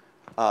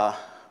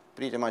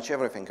pretty much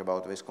everything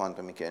about this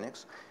quantum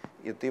mechanics.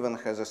 It even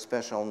has a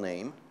special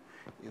name.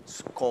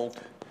 It's called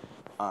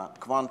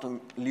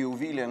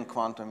Liouvillean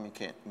quantum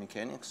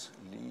mechanics.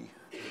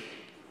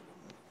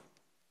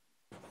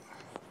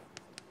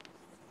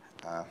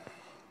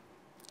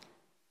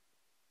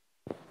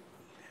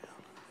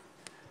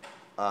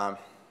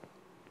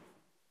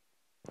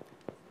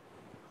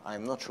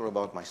 I'm not sure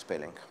about my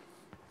spelling,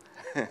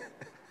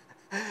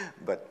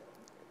 but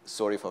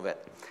sorry for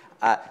that.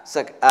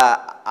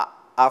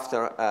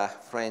 After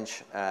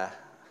French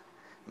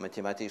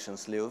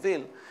mathematicians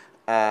Liouville,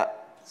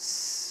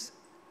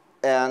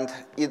 and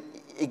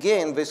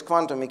again, this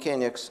quantum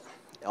mechanics,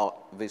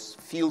 this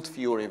field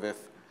theory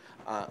with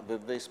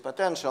this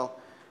potential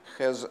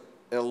has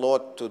a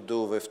lot to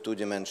do with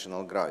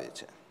two-dimensional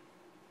gravity.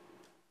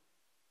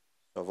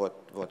 So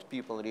what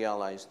people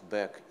realized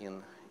back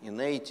in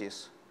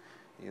 80s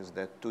is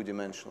that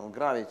two-dimensional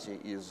gravity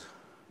is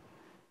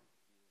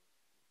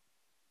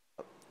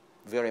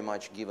very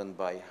much given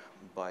by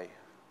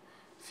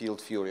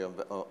field theory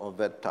of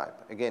that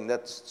type. Again,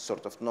 that's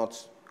sort of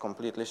not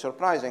completely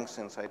surprising,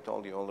 since I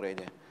told you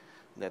already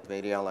that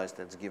they realized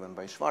that's given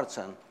by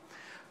Schwarzschild.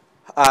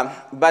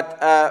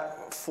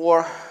 But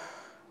for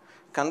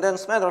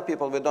condensed matter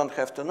people, we don't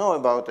have to know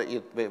about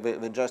it.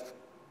 We just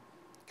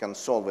can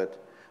solve it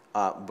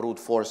brute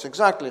force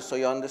exactly. So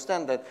you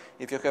understand that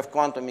if you have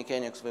quantum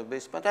mechanics with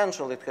this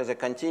potential, it has a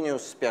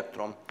continuous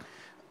spectrum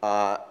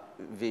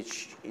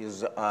which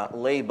is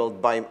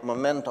labeled by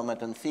momentum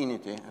at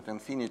infinity. At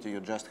infinity, you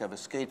just have a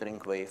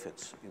scattering wave.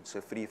 It's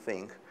a free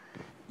thing,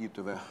 e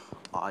to the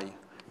I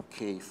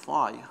k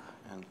phi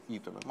and e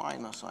to the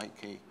minus I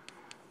k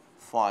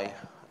phi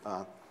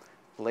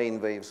plane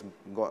waves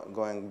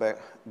going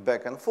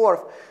back and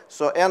forth.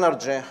 So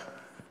energy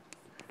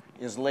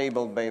is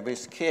labeled by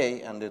this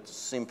k, and it's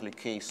simply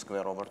k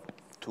squared over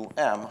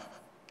 2m.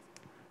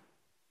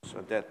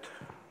 So that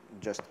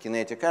just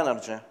kinetic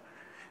energy.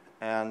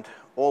 And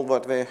all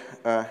what we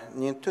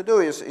need to do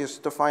is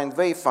to find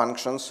wave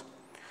functions.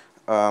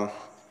 So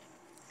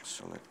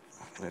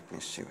let me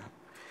see.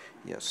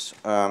 Yes.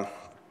 The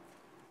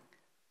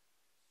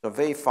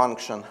wave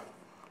function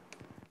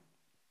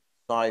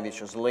psi,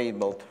 which is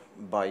labeled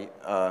by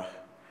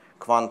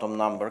quantum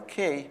number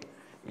k,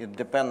 it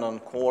depends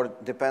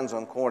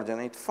on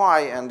coordinate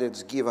phi, and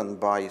it's given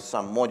by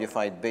some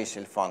modified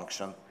Bessel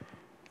function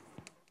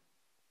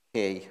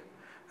k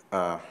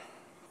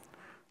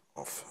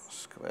of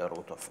square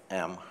root of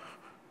m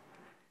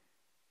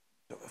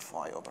to the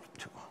phi over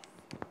 2.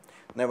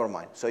 Never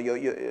mind. So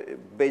you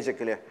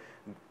basically,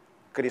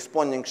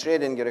 corresponding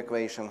Schrödinger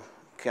equation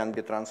can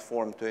be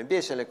transformed to a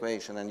Bessel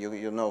equation, and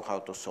you know how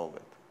to solve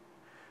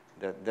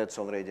it. That's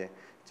already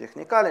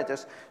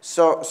technicalities.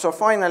 So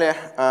finally,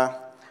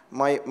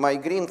 my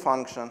green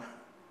function,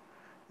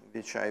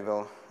 which I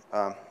will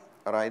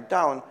write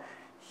down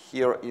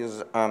here,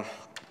 is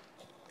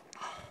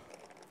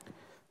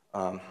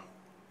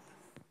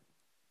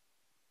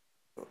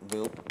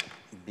will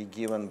be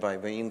given by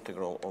the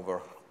integral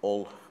over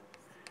all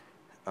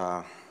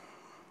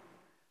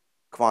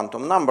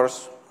quantum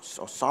numbers,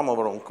 so sum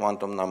over all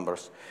quantum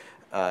numbers.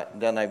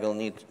 Then I will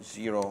need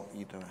 0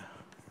 e to the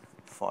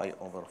phi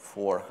over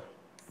 4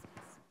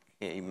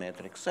 k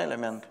matrix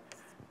element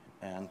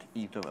and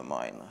e to the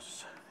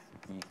minus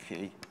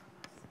ek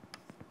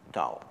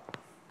tau.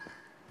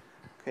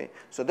 Okay,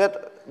 so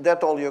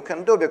that all you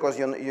can do, because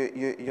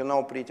you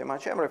know pretty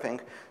much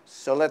everything.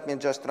 So let me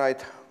just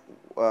write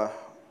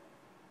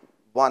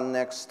one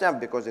next step,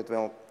 because it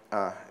will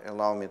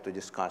allow me to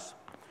discuss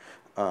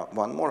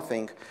one more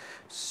thing.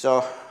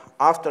 So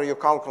after you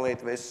calculate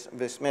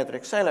this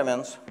matrix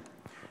elements,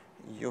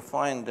 you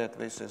find that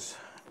this is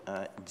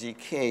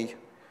dk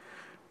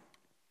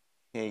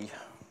k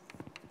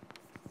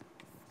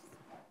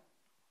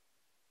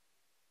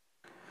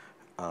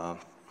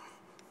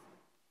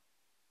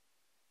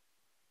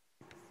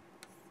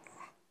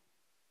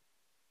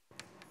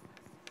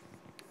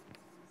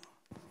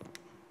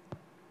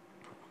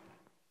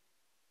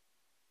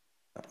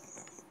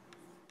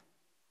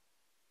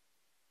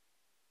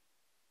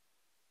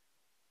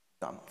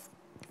done.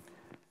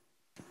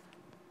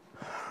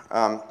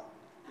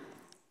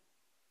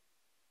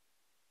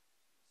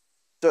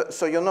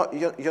 So you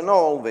know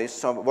all this.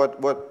 So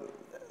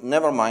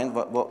never mind.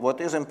 What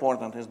is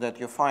important is that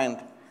you find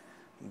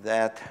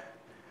that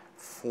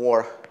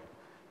for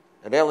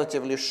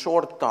relatively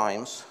short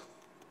times,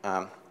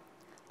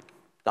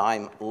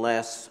 time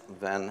less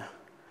than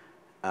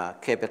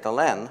capital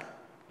N,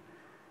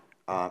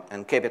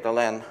 and capital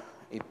N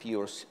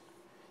appears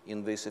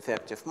in this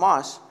effective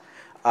mass,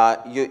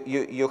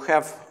 you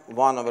have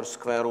 1 over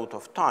square root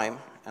of time,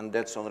 and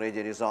that's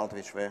already a result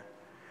which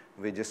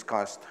we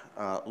discussed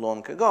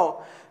long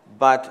ago.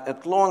 But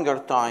at longer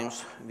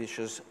times, which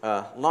is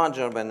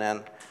larger than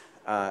N,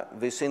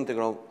 this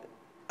integral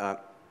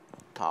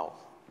tau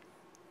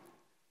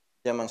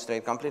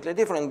demonstrate completely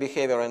different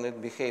behavior, and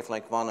it behaves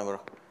like 1 over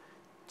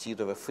t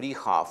to the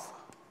 3/2.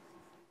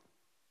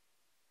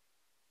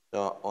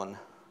 So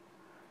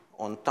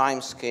on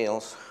time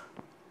scales,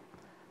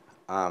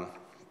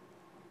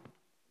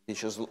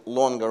 which is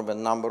longer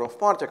than number of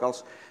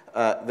particles,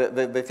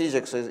 the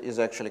physics is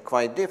actually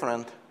quite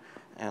different.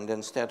 And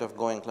instead of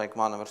going like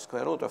 1 over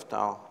square root of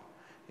tau,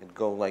 it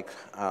goes like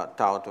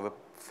tau to the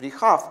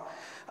 3/2.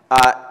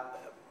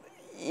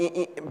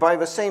 By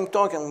the same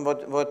token,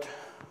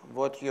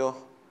 what you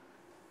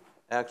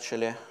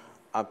actually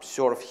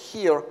observe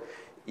here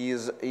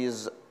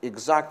is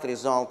exact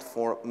result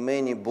for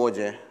many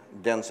body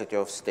density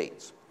of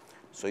states.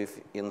 So if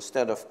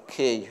instead of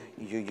K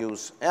you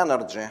use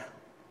energy,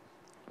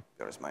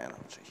 where is my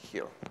energy?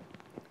 Here.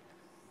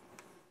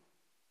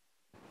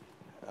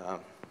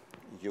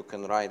 You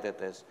can write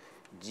it as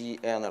d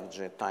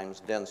energy times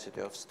density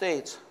of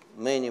states,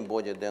 many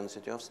body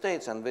density of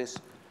states, and this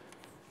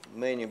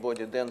many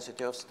body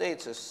density of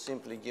states is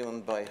simply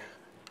given by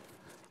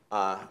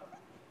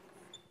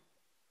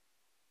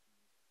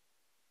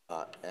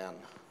n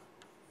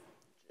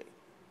j.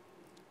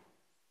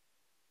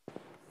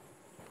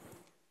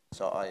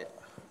 So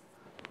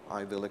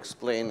I will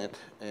explain it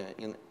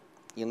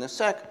in a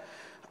sec.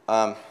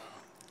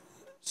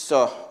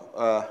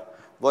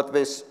 What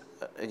this,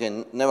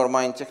 again, never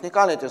mind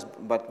technicalities,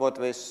 but what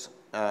this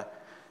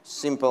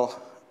simple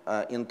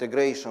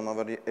integration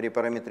over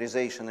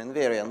reparameterization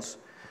invariance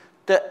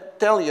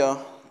tell you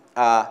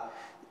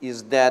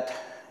is that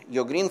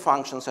your green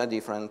functions are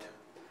different,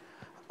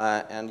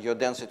 and your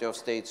density of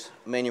states,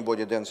 many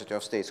body density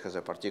of states has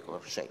a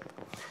particular shape.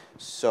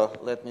 So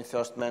let me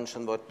first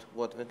mention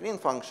what the green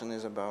function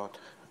is about.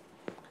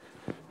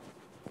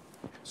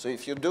 So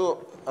if you do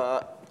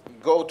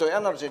go to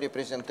energy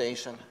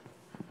representation,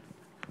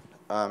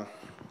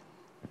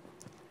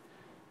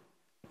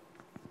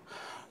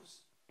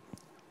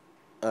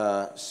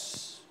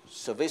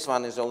 so this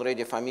one is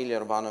already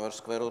familiar, 1 over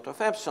square root of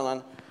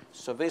epsilon.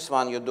 So this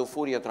one you do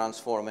Fourier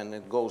transform, and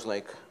it goes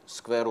like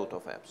square root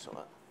of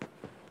epsilon.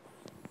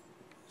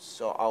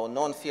 So our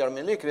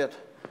non-Fermi liquid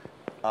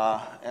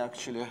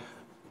actually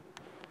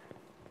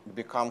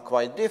become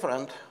quite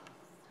different.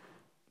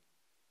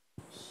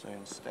 So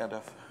instead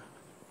of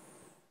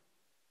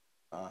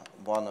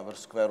 1 over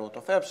square root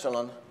of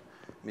epsilon,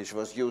 which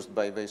was used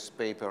by this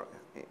paper,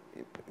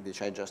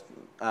 which I just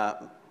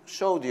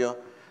showed you,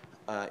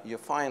 you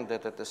find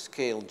that at the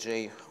scale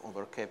j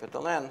over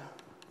capital N,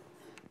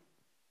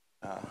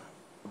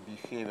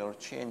 behavior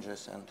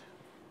changes and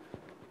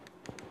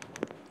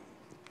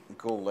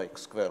go like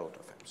square root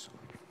of epsilon.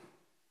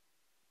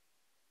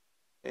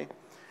 Okay.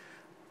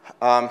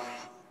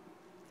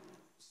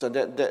 So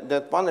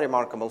that one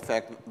remarkable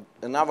fact.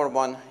 Another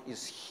one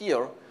is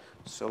here.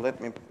 So let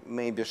me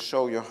maybe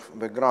show you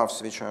the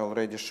graphs which I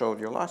already showed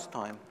you last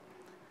time.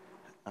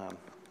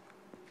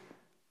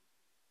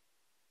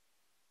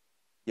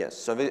 Yes,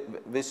 so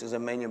this is a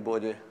many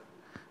body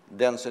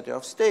density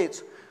of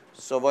states.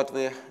 So what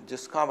we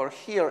discover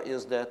here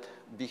is that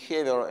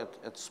behavior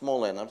at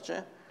small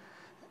energy,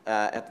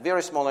 at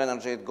very small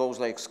energy, it goes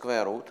like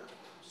square root.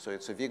 So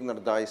it's a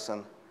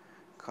Wigner-Dyson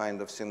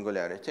kind of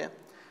singularity.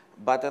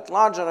 But at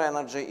larger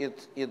energy,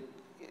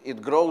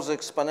 it grows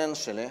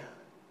exponentially.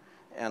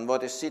 And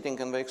what is sitting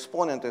in the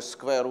exponent is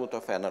square root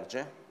of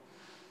energy.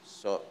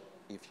 So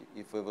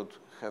if we would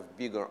have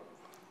bigger,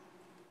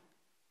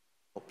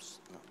 oops,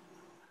 no.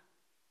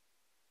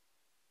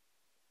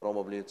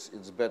 Probably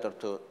it's better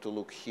to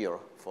look here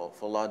for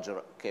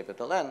larger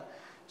capital N.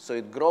 So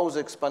it grows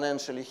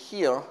exponentially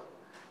here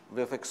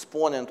with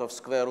exponent of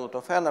square root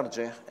of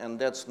energy, and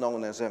that's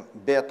known as a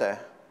beta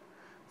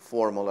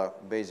formula.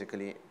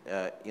 Basically,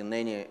 in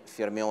any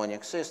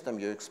fermionic system,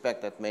 you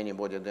expect that many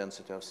body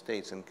density of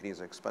states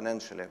increase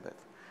exponentially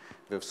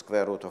with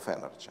square root of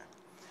energy.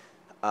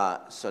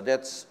 So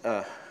that's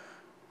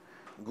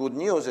good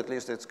news. At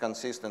least it's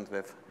consistent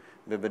with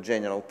the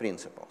general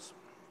principles.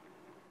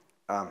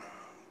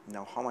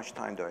 Now, how much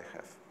time do I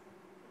have?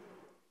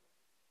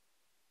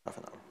 Half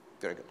an hour.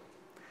 Very good.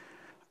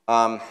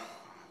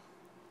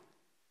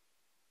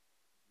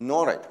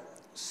 All right.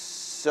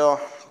 So,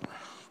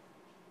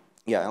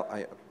 yeah,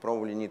 I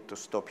probably need to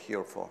stop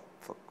here for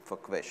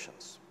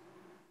questions.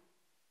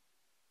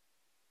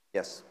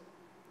 Yes?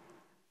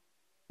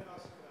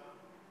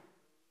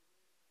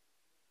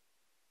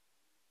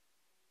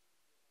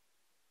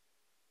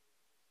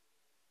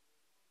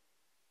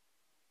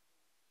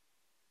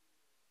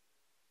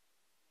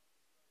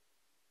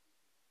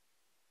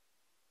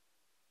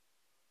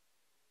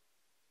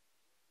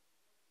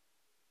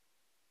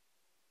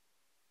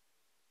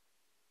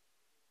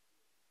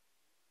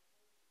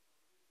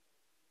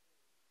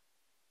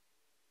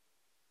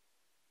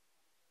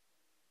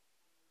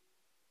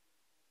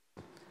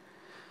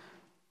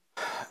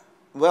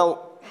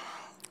 Well,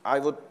 I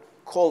would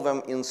call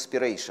them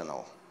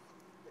inspirational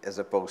as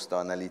opposed to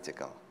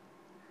analytical.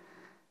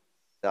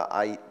 So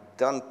I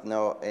don't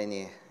know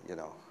any,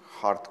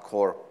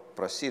 hardcore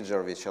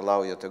procedure which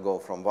allow you to go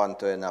from one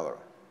to another.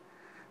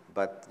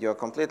 But you're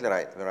completely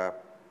right. There are,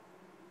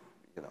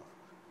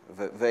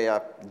 they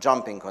are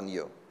jumping on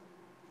you.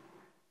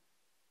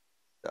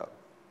 So,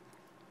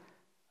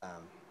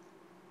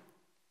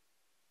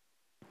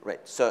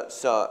 right.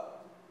 So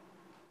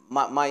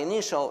my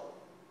initial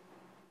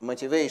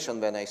motivation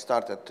when I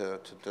started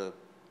to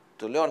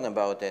learn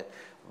about it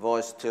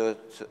was to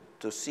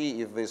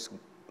see if these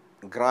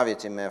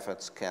gravity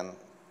methods can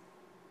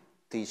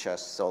teach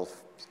us solve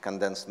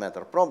condensed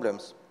matter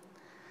problems.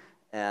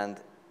 And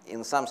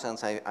in some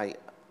sense,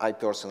 I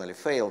personally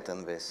failed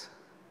in this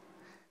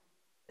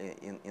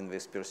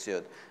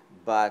pursuit.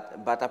 But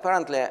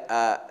apparently,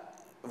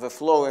 the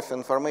flow of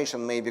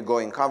information may be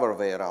going other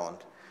way around.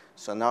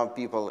 So now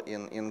people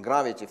in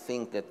gravity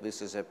think that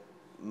this is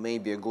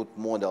maybe a good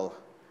model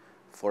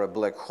for a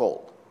black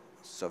hole.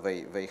 So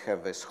they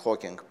have this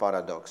Hawking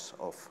paradox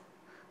of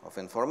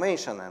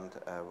information and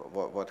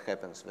what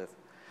happens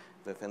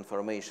with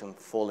information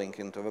falling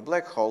into the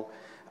black hole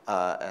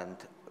and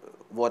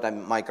what are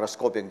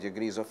microscopic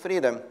degrees of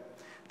freedom.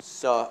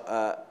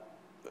 So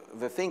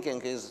the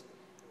thinking is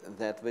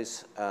that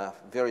this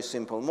very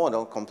simple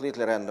model,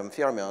 completely random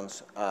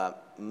fermions,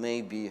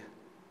 may be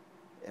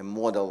a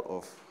model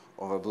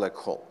of a black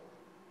hole.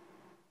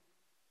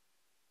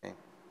 Okay.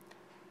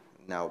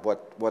 Now,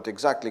 what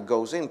exactly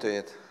goes into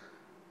it,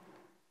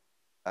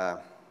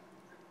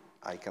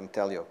 I can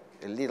tell you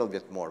a little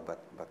bit more, but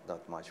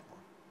not much more.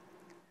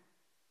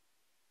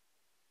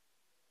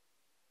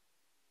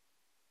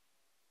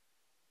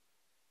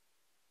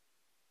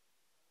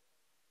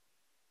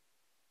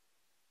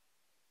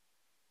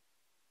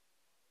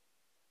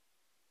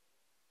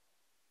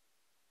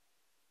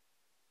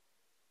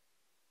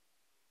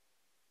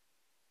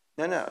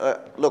 No,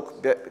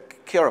 look, be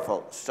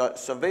careful.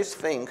 So this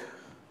thing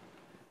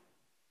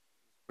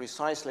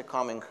precisely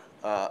coming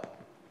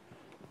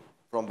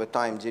from the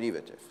time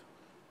derivative.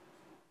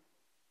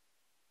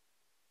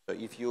 So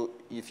if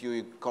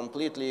you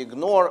completely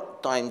ignore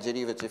time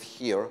derivative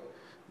here,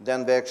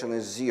 then the action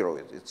is zero.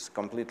 It's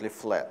completely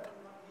flat.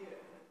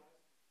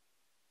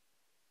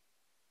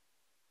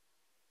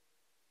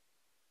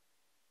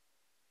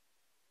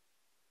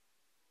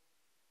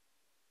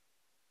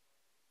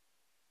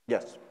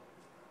 Yes.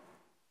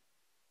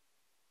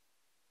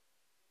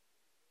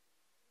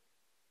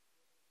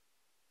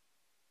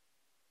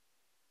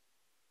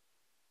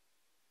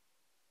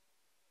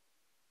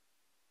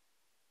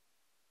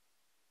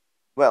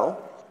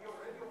 Well,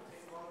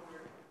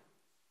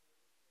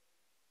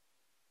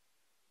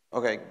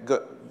 okay,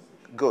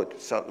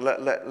 good. So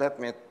let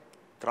me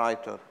try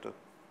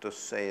to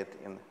say it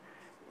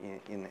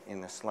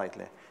in a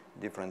slightly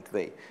different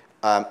way.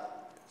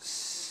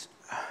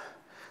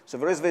 So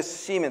there is this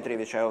symmetry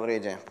which I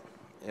already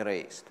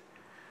erased.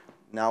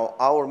 Now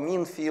our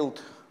mean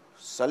field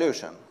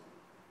solution,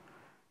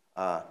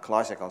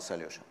 classical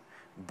solution,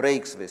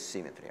 breaks this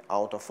symmetry.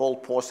 Out of all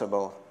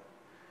possible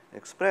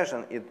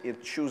expression,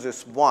 it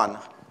chooses one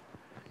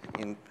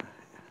in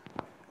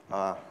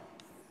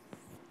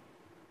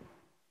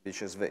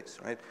which is this,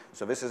 right?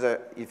 So this is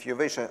if you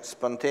wish, a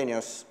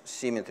spontaneous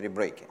symmetry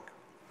breaking.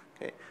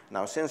 Okay.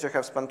 Now, since you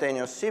have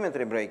spontaneous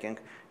symmetry breaking,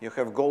 you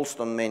have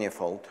Goldstone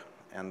manifold,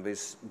 and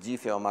this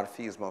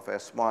diffeomorphism of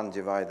S1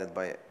 divided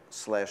by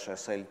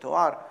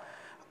 /SL2R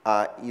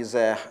is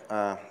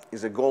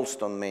a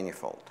Goldstone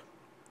manifold.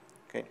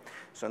 Okay.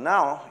 So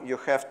now you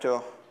have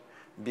to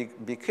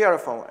be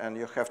careful, and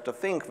you have to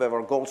think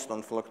whether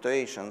Goldstone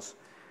fluctuations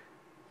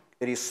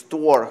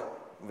restore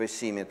the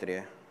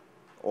symmetry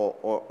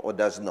or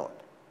does not.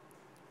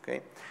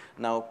 Okay?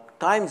 Now,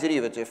 time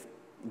derivative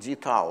d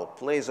tau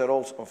plays a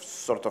role of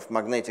sort of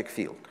magnetic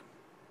field.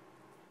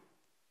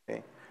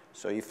 Okay?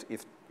 So if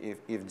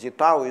d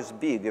tau is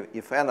big,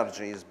 if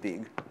energy is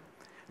big,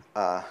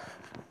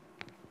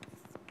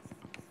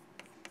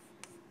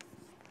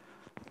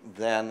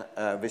 then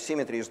the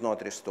symmetry is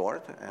not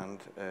restored, and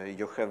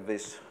you have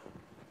this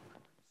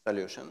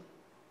solution.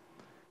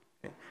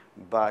 Okay.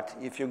 But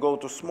if you go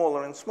to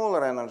smaller and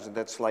smaller energy,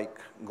 that's like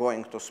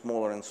going to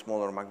smaller and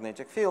smaller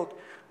magnetic field,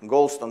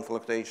 Goldstone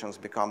fluctuations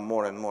become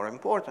more and more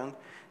important,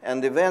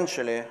 and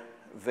eventually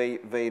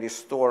they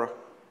restore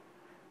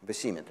the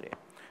symmetry.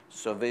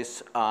 So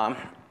this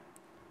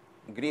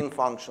green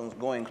functions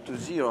going to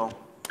zero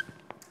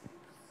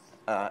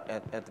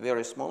at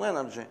very small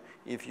energy,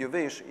 if you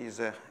wish, is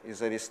a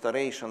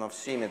restoration of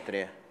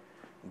symmetry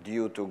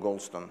due to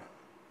Goldstone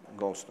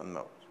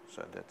mode.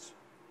 So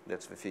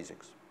that's the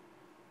physics.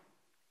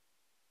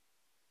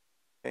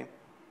 Okay.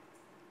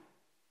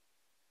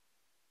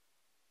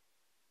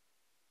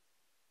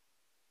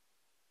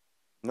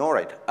 All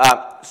right.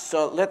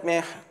 So let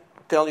me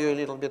tell you a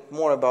little bit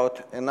more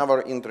about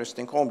another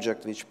interesting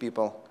object which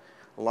people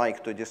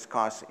like to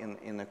discuss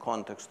in the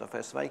context of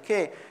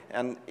SYK,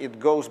 and it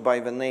goes by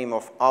the name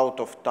of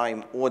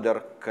out-of-time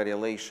order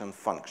correlation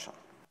function.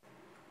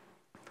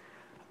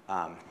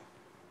 out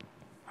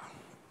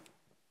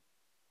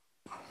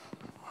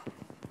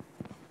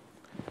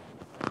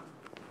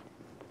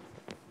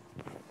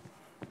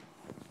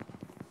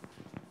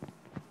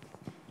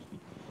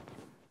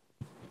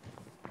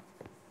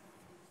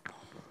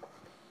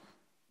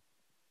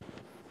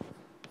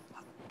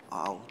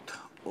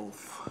of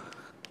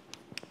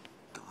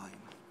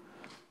time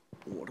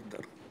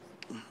order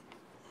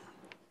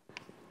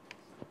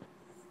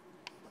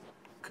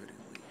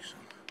correlation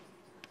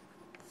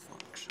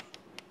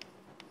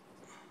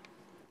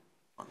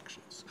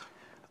functions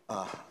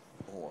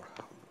or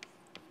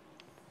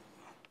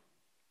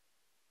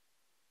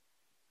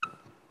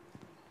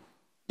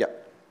yeah.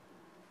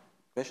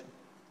 Question?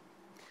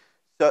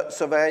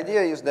 So the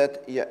idea is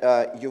that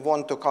you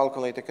want to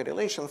calculate the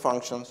correlation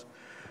functions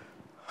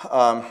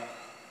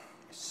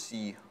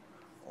C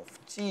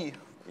of t,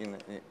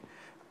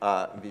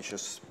 which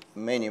is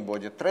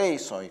many-body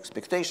trace or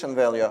expectation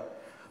value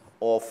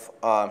of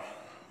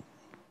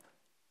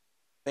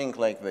think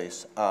like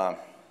this,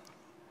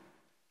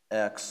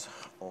 x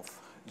of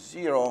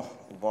 0,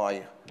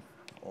 y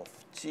of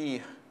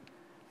t,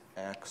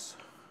 x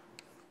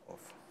of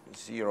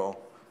 0,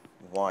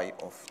 y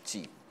of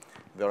t,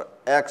 where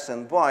x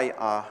and y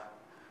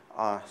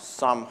are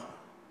some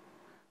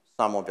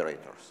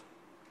operators.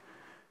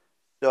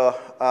 So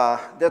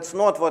that's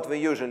not what we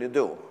usually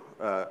do.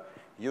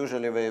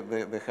 Usually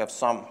we have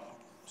some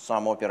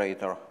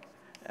operator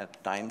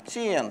at time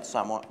t and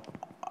some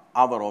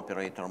other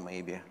operator,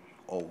 maybe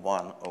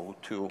O1,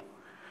 O2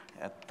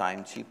 at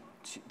time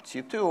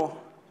t2.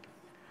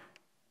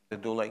 We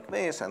do like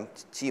this, and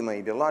t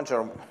may be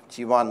larger,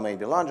 t1 may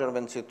be larger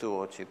than t2,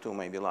 or t2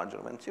 may be larger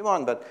than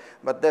t1,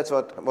 but that's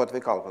what we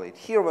calculate.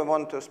 Here we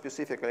want to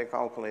specifically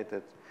calculate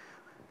it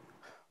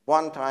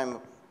one time,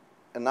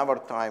 another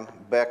time,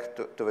 back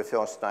to the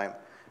first time,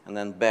 and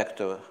then back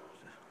to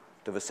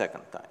the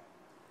second time.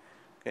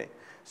 Okay,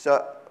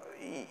 so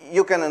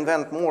you can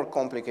invent more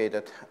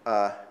complicated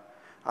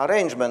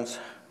arrangements,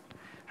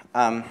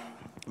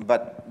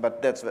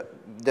 but that's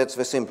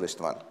the simplest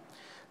one.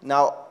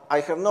 Now, I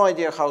have no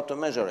idea how to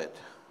measure it,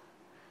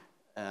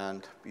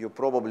 and you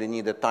probably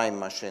need a time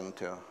machine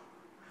to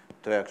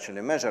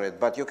actually measure it,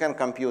 but you can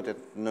compute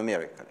it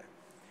numerically.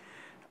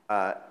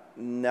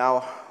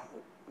 Now,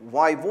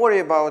 why worry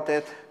about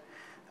it?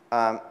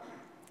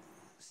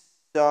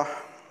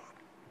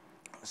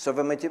 So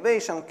the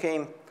motivation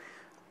came,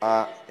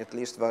 at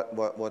least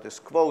what is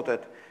quoted,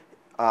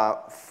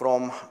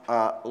 from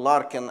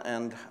Larkin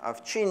and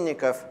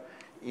Ovchinnikov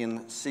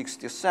in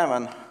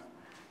 '67.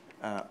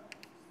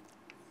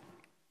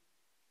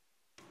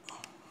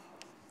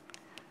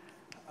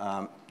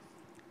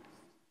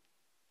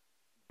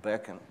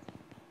 Back in,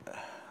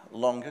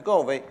 long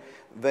ago,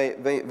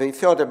 they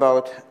thought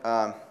about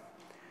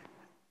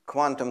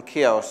quantum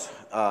chaos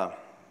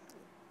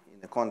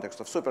in the context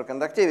of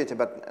superconductivity,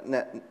 but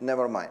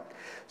never mind.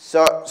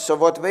 So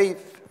what they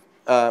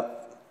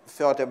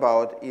thought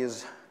about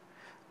is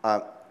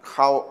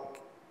how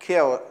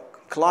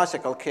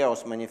classical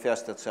chaos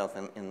manifests itself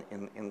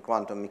in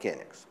quantum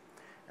mechanics.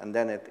 And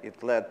then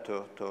it led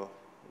to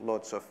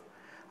lots of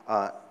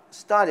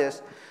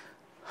studies.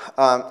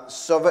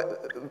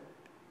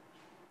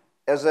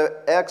 As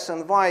x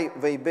and y,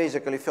 they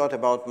basically thought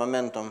about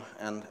momentum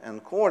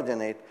and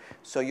coordinate.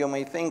 So you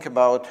may think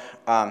about,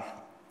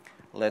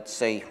 let's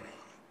say,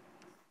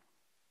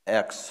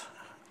 x,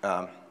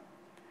 so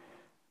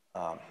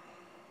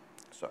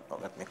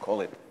let me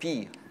call it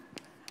p,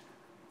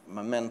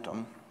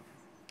 momentum.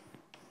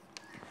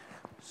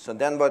 So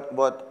then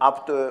what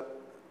up to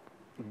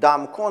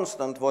dumb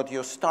constant, what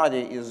you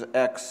study is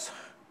x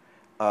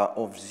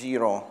of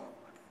 0,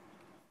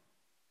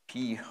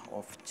 p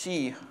of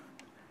t,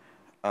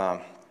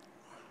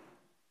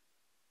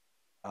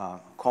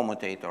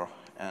 commutator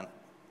and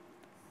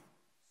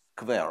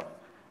square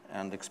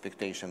and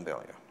expectation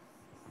value.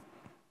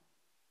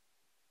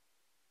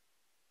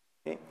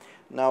 Okay.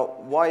 Now,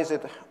 why is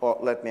it, or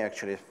let me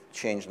actually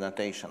change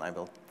notation. I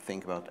will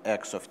think about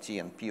x of t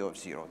and p of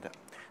 0. That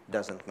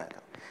doesn't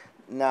matter.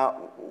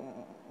 Now,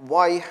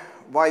 why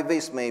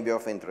this may be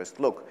of interest?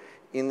 Look,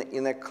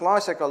 in a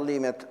classical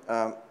limit,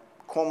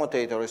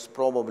 commutator is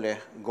probably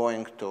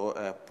going to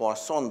a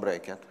Poisson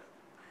bracket,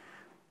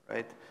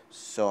 right?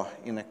 So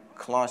in a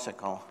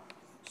classical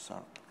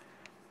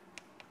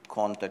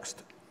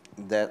context,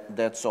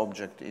 that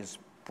object is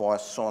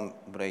Poisson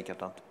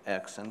bracket at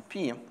x and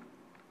p.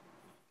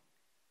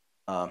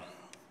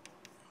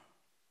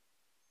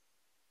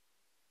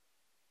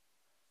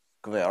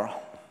 Square.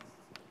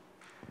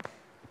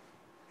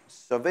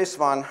 So this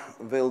one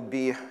will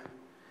be,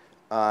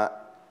 so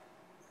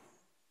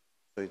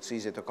it's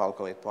easy to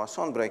calculate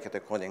Poisson bracket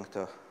according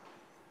to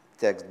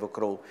textbook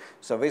rule.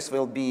 So this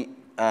will be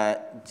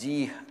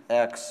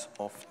dx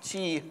of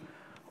t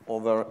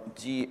over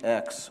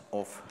dx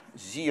of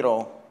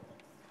 0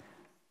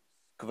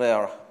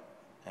 square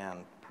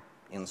and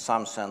in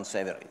some sense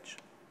average.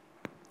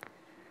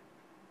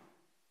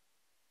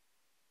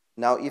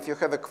 Now, if you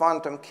have a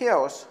quantum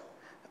chaos,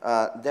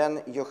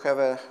 then you have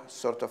a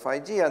sort of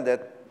idea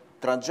that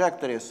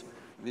trajectories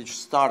which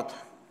start,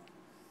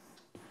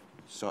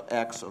 so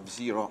x of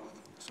 0,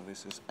 so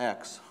this is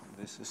x,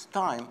 this is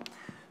time.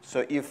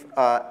 So if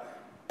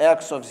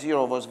x of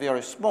 0 was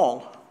very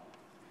small,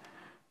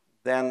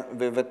 then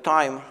with the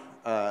time,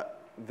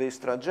 these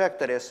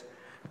trajectories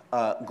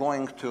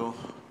going to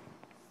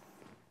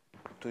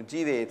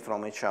deviate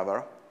from each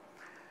other,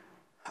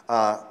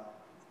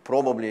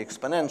 probably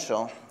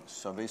exponential.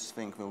 So this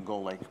thing will go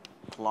like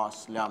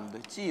plus lambda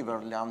t,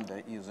 where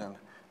lambda is a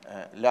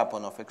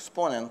Lyapunov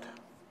exponent.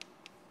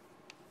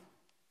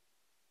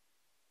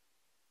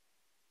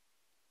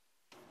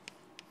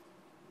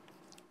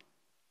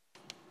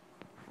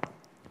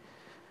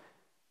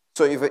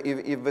 So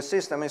if the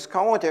system is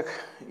chaotic,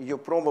 you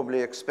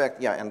probably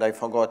expect, yeah, and I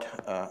forgot,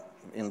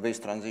 in this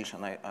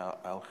transition,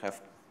 I'll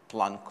have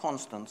Planck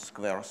constant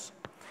squares.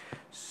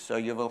 So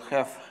you will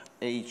have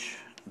h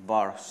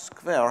bar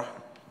square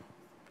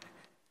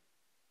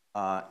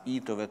e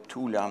to the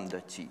 2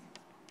 lambda t.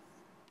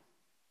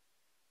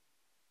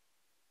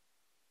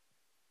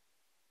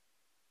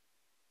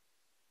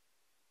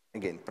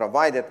 Again,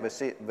 provided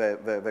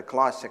the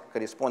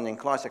corresponding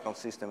classical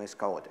system is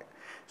chaotic.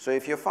 So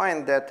if you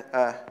find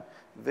that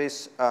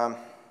this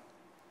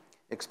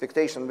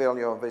expectation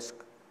value of this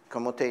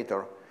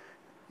commutator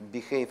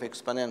behave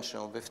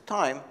exponential with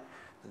time,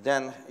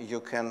 then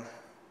you can,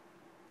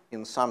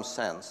 in some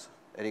sense,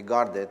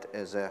 regard it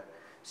as a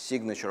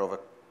signature of a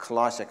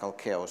classical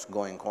chaos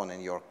going on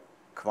in your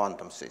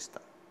quantum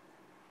system.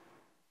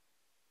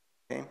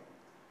 Okay?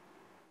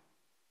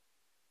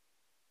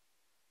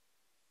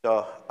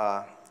 So,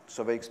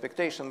 so the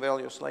expectation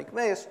values like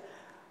this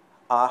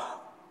are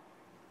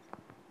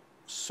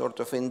sort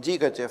of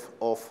indicative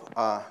of,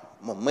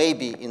 well,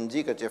 maybe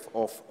indicative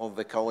of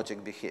the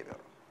chaotic behavior.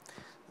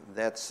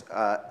 That's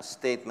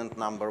statement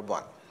number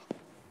 1.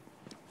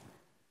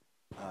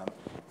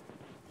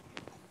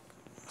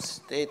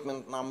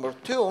 Statement number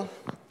 2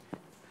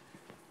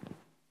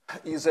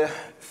 is a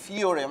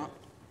theorem,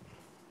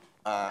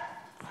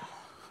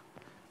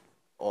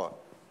 or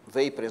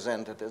they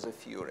present it as a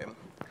theorem,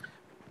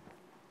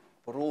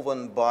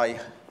 proven by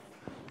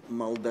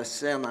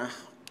Landau-Zener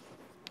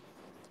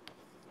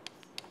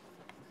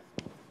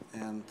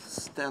and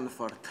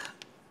Stanford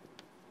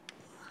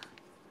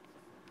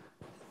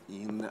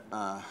in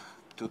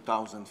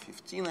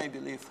 2015, I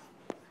believe.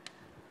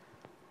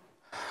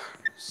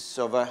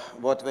 So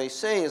what they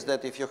say is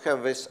that if you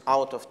have this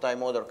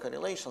out-of-time order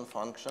correlation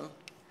function,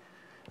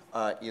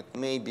 it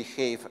may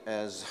behave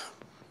as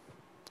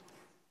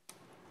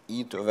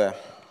e to the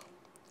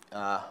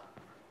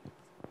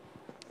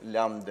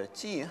lambda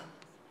t,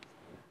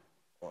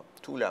 or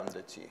 2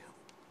 lambda t.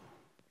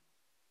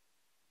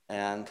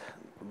 And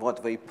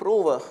what they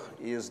prove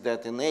is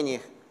that in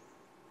any,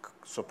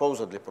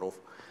 supposedly prove,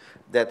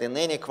 that in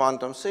any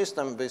quantum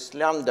system, this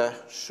lambda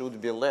should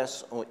be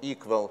less or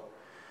equal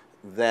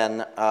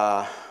than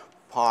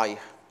pi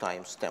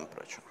times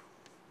temperature.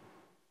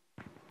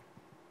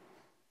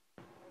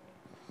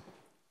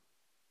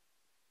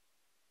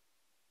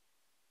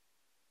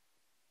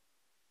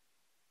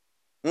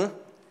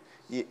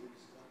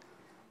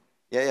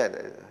 Yeah,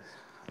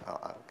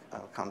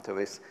 I'll come to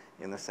this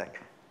in a sec.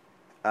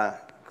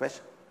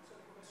 Question?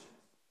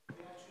 We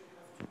actually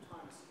have 2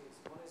 time scales.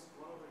 One is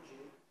 1 over j.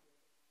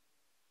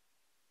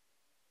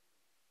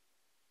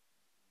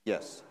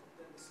 Yes.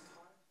 Then this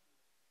time.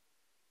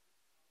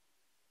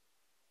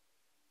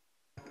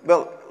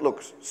 Well,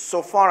 look,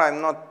 so far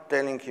I'm not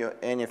telling you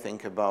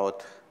anything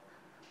about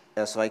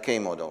SYK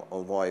model,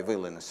 although I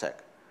will in a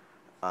sec.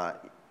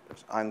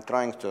 I'm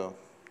trying to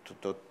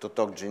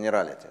talk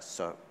generalities,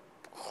 so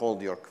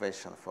hold your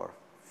question for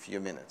a few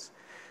minutes.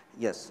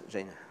 Yes,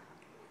 Jane.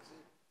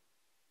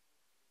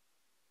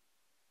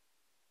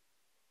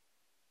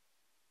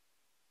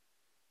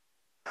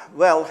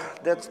 Well,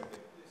 that's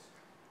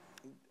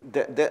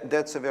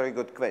a very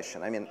good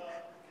question. I mean,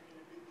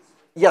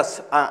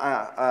 yes.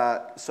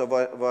 So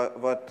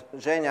what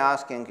Jane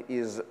asking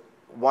is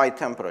why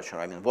temperature?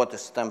 I mean, what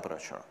is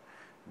temperature?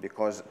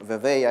 Because the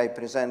way I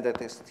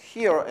presented it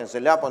here as a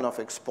Lyapunov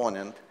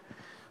exponent,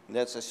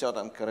 that's a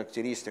certain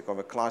characteristic of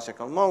a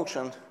classical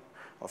motion,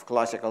 of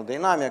classical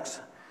dynamics,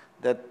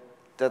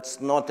 that's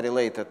not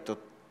related to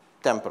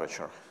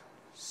temperature,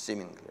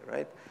 seemingly,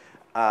 right?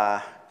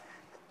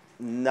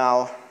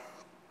 Now,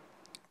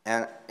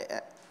 and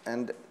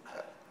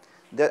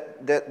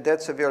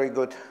that's a very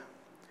good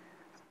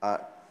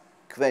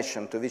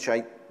question to which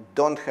I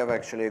don't have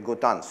actually a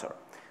good answer.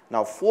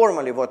 Now,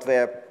 formally, what they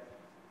are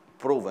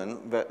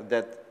proving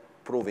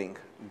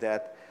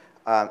that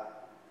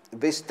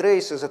this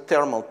trace is a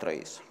thermal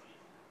trace.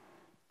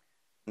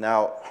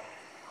 Now,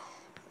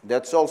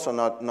 that's also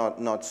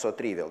not so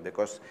trivial,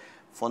 because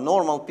for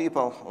normal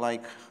people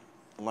like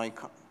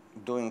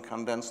doing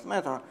condensed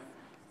matter,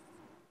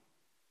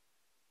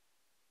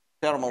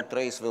 thermal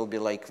trace will be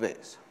like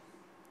this.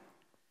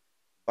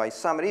 By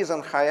some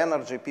reason, high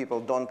energy people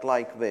don't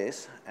like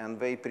this, and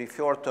they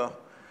prefer to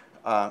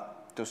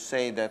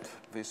say that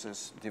this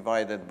is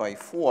divided by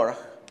 4,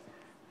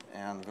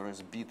 and there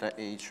is beta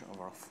h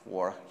over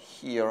 4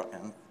 here,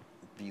 and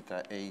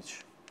beta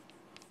h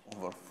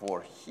over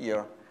 4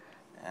 here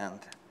and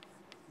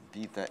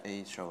beta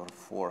h over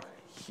 4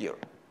 here.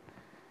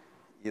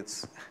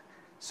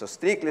 So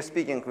strictly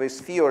speaking,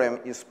 this theorem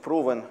is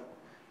proven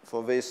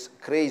for this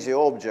crazy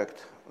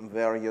object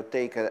where you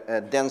take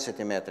a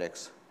density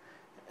matrix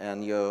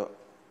and you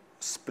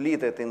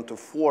split it into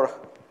 4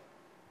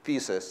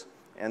 pieces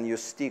and you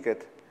stick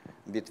it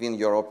between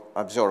your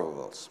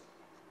observables.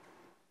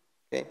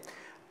 Okay?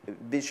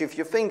 Which, if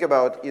you think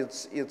about,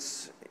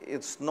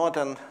 it's not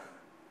an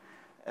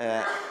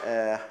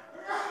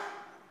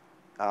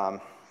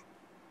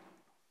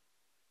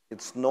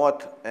it's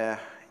not an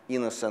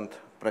innocent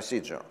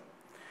procedure,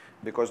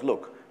 because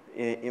look,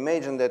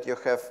 imagine that you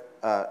have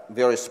a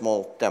very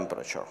small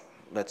temperature,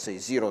 let's say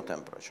 0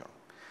 temperature.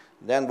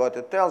 Then what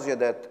it tells you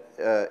that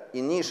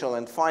initial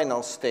and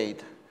final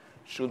state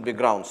should be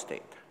ground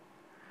state.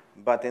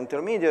 But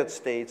intermediate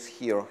states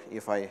here,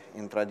 if I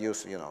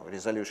introduce,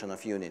 resolution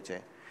of unity,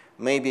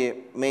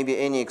 maybe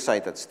any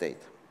excited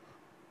state,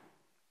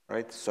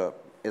 right? So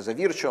as a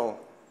virtual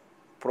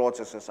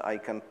processes, I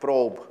can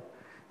probe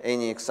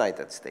any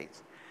excited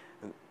states.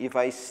 If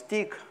I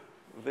stick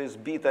this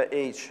beta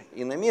h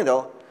in the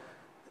middle,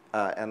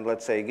 and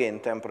let's say again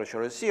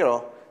temperature is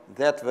 0,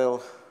 that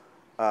will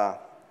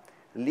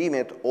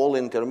limit all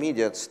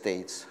intermediate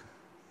states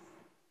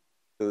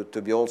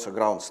to be also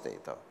ground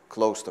state, or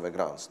close to the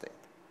ground state.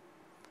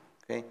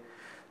 Okay?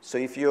 So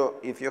if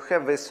you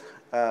have this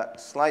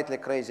slightly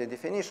crazy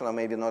definition, or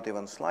maybe not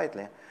even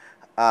slightly,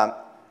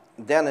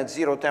 then at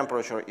 0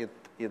 temperature,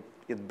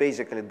 it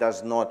basically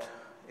does not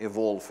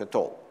evolve at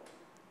all.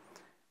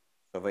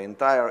 So the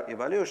entire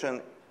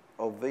evolution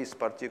of this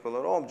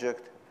particular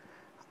object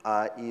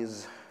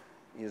is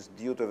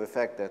due to the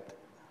fact that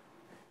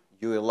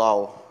you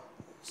allow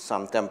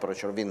some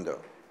temperature window.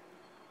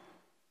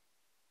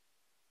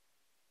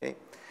 Okay?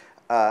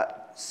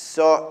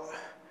 So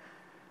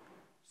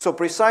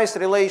precise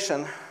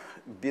relation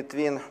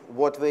between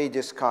what we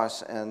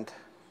discuss and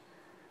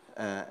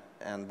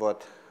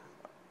what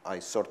I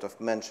sort of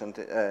mentioned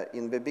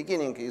in the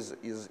beginning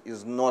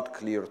is not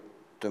clear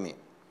to me.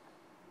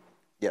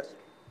 Yes?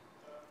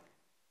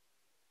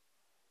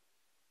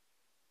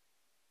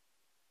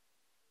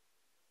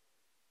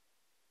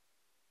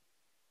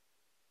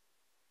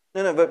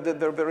 No, but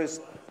there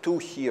is 2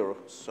 here,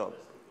 so.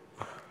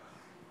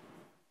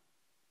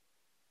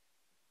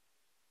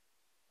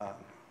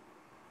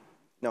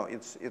 No,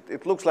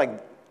 it looks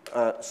like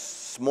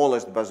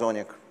smallest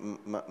bosonic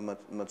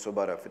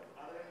Matsubara.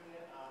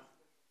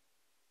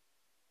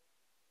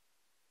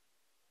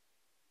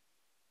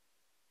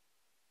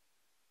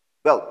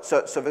 Well,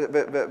 so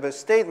the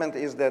statement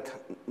is that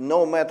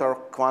no matter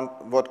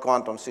what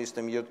quantum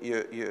system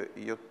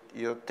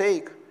you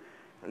take,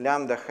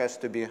 lambda has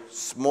to be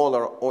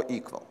smaller or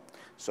equal.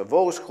 So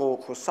those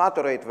who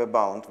saturate the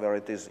bound where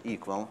it is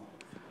equal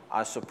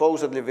are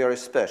supposedly very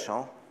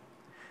special,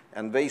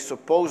 and they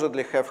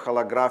supposedly have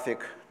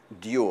holographic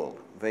dual.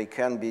 They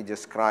can be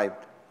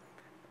described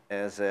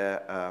as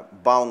a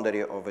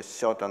boundary of a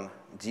certain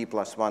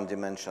d+1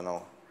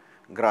 dimensional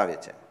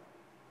gravity.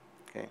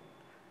 Okay?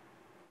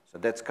 So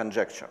that's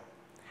conjecture.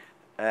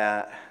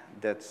 And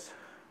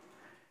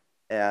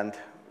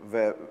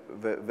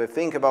the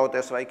thing about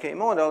SYK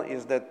model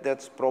is that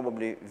that's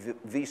probably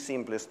the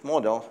simplest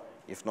model,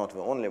 if not the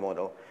only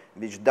model,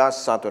 which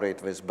does saturate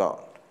this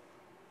bound.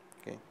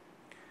 Okay?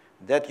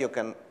 That you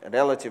can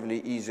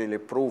relatively easily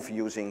prove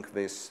using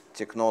this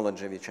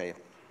technology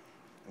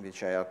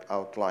which I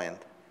outlined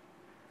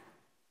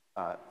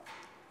a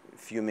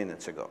few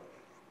minutes ago.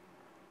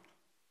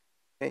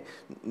 Okay?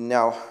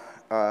 Now,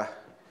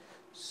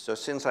 so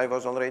since I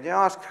was already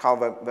asked how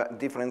the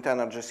different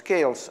energy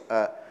scales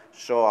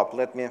show up,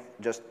 let me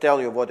just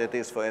tell you what it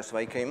is for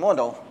SYK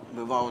model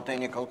without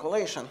any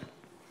calculation.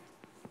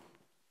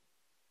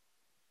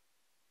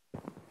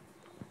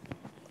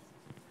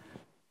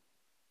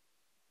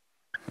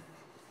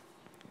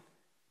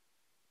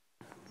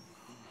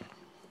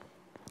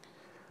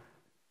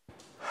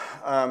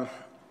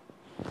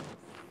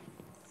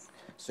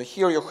 So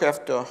here you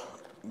have to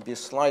be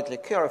slightly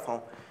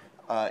careful.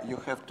 You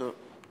have to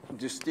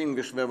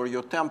distinguish whether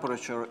your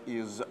temperature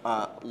is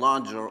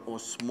larger or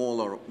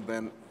smaller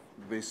than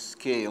the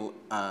scale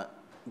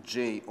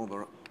J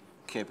over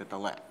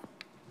capital F.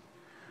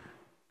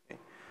 Okay.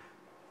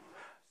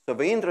 So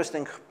the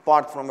interesting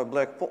part from a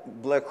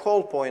black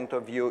hole point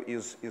of view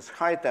is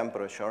high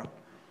temperature.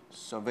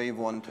 So they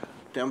want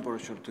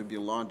temperature to be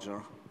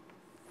larger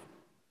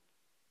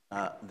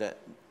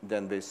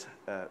than this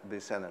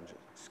energy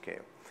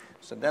scale.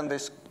 So then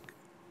this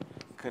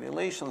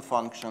correlation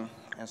function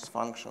as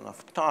function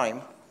of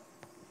time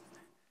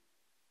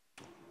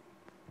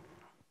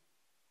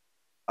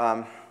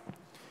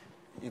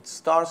it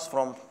starts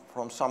from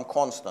some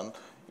constant.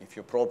 If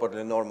you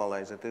properly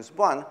normalize it, is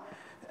 1,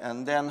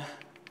 and then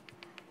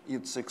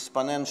it's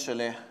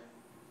exponentially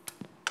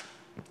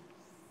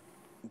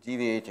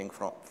deviating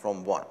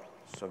from 1.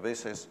 So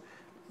this is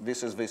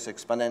this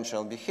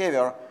exponential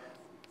behavior,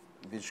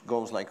 which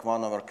goes like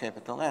 1 over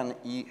capital N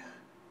E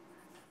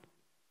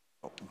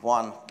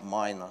 1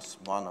 minus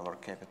 1 over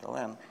capital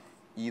N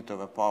e to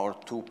the power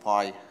 2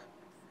 pi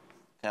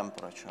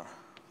temperature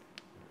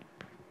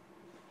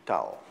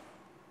tau.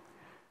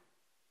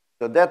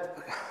 So that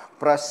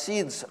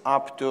proceeds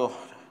up to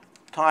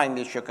time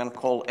which you can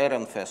call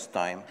Ehrenfest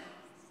time.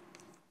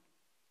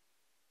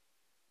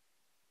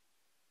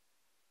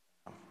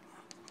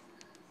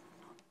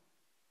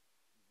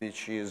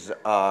 Which is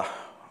 1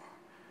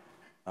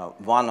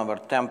 over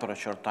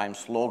temperature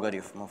times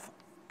logarithm of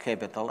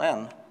capital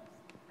N.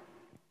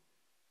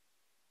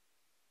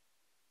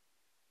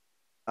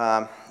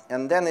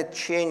 And then it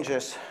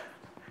changes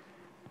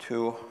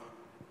to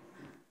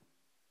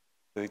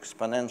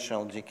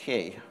exponential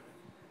decay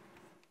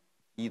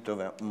e to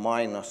the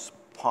minus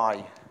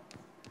pi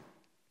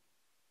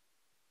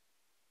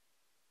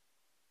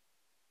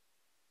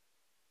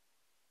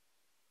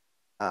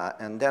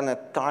and then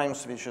at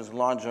times which is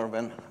larger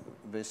than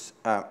this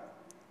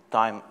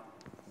time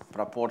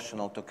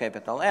proportional to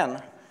capital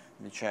N,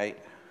 which I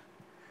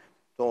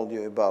told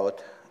you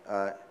about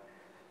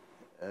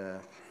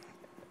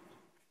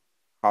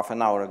half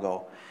an hour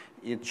ago,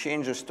 it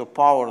changes to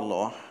power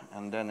law,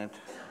 and then it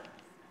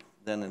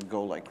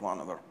go like 1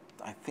 over,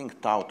 I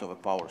think, tau to the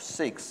power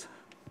 6.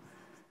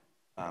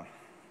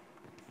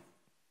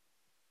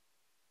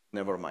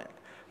 Never mind.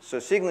 So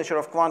signature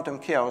of quantum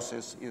chaos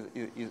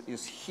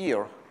is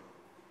here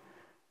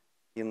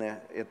in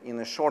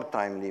a short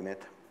time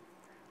limit.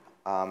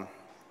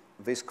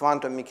 This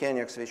quantum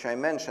mechanics, which I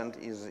mentioned,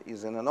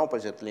 is in an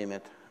opposite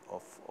limit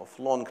of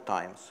long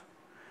times.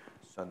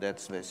 So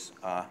that's this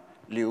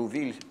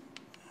Liouville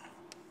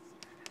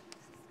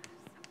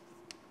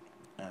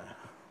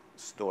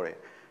story.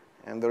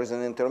 And there is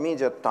an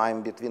intermediate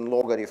time between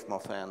logarithm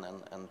of n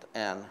and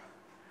n,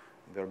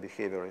 where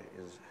behavior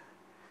is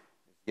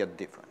yet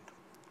different.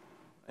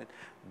 Right?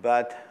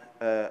 But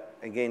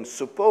again,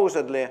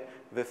 supposedly,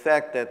 the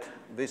fact that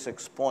this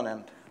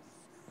exponent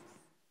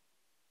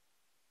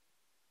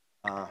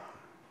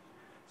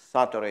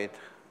saturate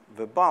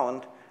the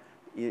bound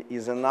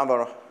is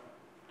another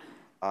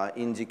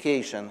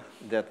indication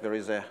that there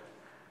is a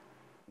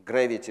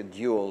gravity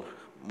dual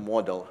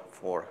model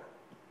for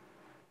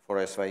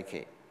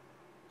SYK.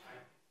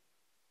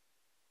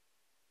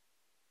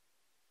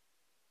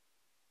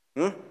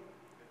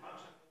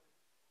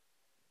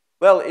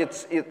 Well,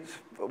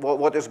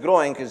 what is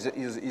growing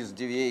is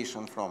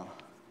deviation from.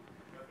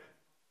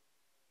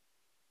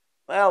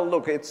 Well,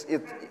 look, it's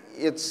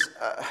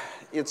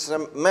a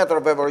matter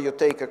of whether you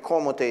take a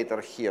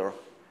commutator here,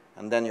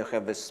 and then you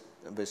have this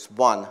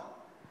 1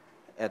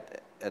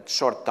 at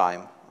short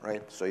time,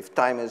 right? So if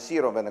time is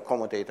 0, then the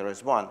commutator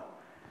is 1.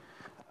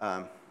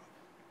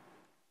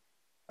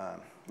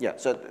 Yeah,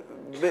 so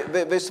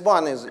this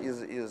 1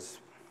 is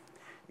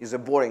a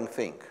boring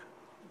thing,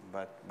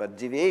 but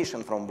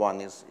deviation from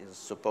 1 is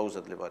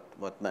supposedly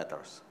what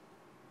matters.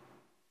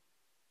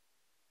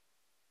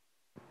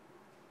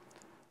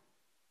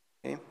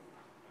 Okay.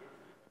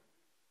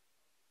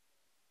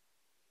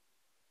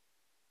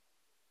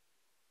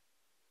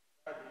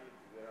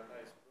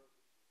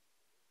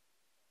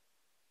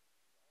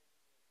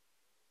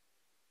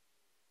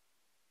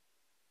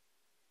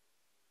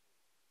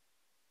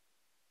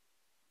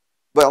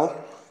 Well,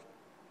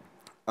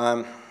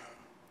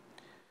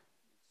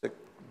 it's a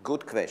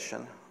good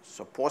question.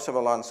 So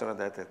possible answer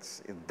that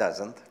it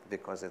doesn't,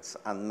 because it's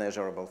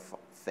unmeasurable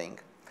thing.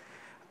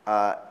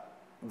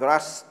 There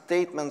are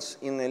statements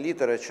in the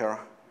literature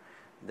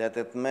that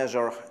it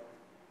measures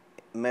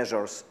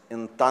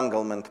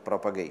entanglement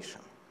propagation,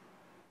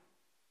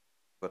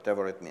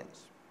 whatever it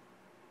means.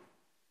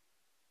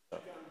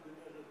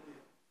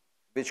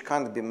 Which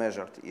can't be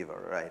measured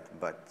either, right?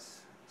 But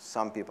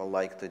some people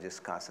like to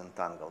discuss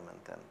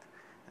entanglement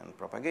and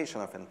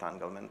propagation of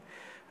entanglement.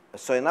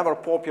 So another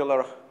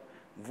popular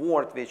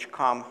word which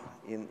comes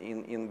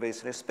in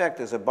this respect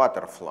is a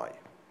butterfly.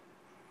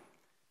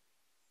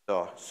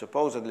 So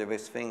supposedly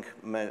this thing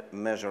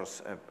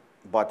measures a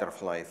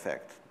butterfly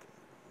effect,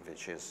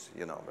 which is,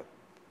 but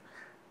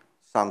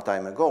some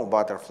time ago,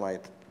 butterfly,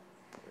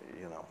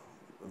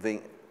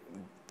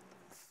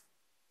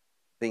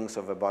 wings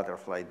of a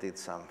butterfly did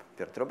some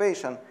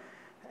perturbation,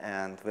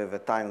 and with the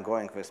time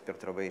going, this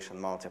perturbation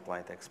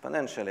multiplied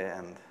exponentially,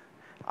 and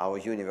our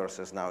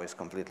universe now is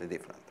completely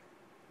different.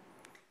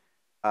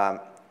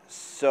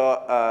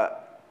 So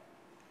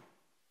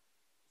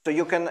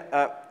you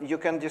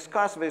can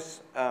discuss this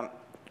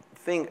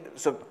thing.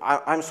 So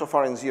I'm so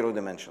far in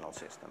zero-dimensional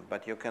system,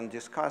 but you can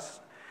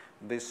discuss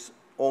this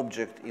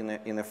object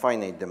in a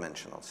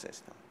finite-dimensional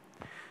system.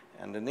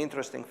 And an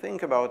interesting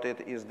thing about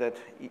it is that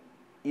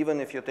even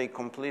if you take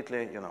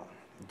completely,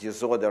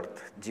 disordered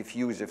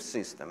diffusive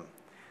system,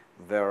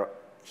 where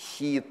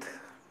heat,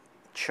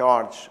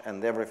 charge,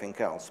 and everything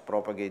else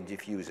propagate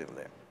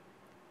diffusively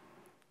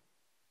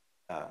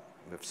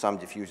with some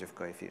diffusive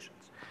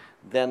coefficients,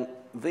 then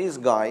this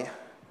guy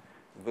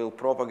will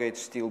propagate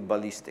still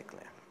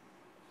ballistically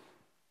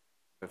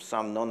with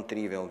some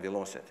non-trivial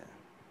velocity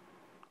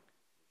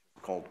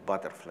called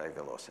butterfly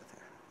velocity,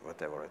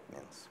 whatever it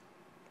means.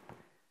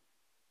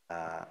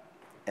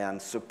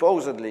 And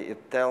supposedly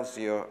it tells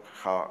you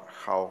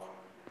how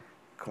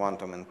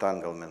quantum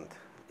entanglement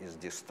is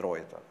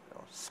destroyed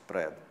or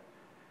spread.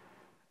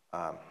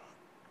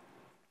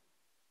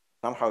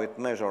 Somehow it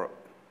measures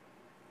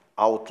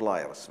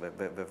outliers,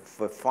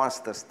 the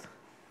fastest,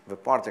 the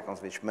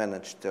particles which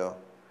manage to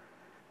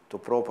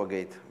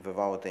propagate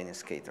without any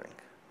scattering.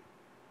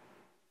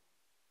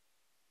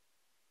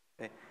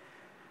 Okay.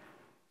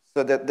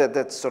 So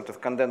that's sort of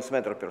condensed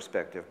matter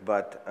perspective,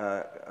 but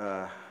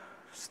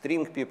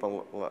string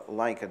people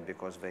like it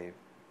because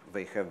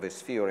they have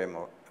this theorem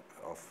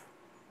of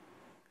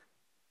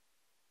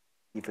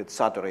if it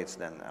saturates,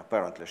 then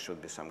apparently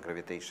should be some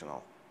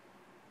gravitational.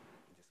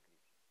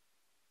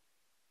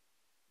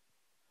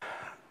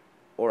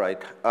 All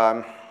right.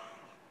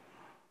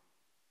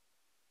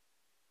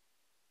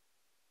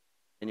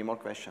 Any more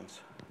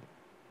questions?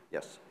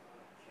 Yes.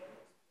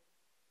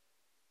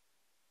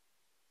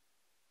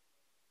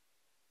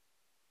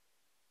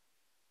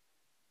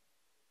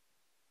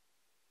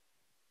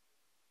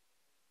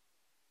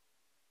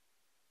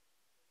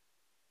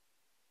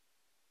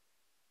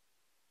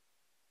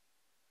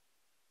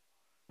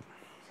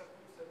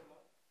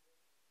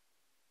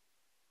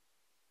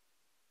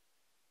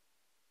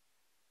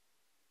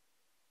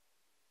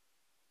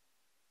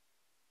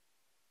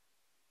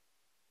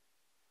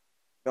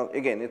 Well,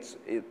 again,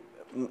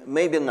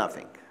 maybe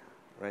nothing,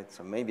 right?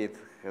 So maybe it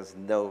has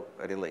no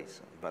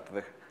relation. But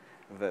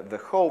the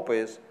hope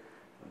is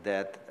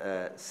that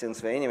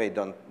since we anyway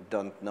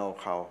don't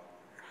know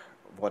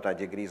what are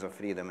degrees of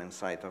freedom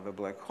inside of the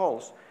black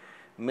holes,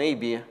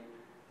 maybe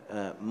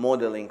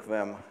modeling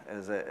them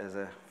as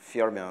a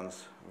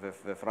fermions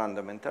with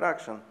random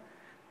interaction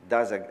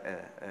does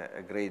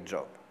a great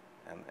job.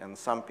 And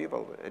some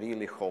people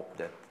really hope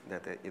that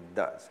it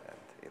does,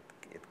 and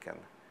it can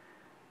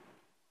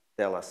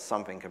tell us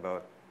something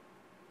about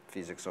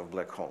physics of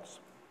black holes.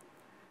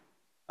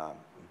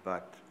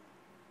 But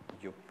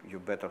you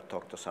better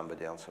talk to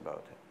somebody else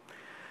about it.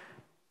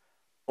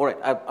 All right,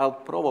 I'll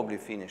probably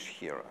finish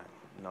here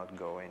and not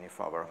go any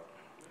further.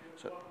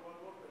 So,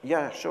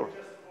 yeah, sure.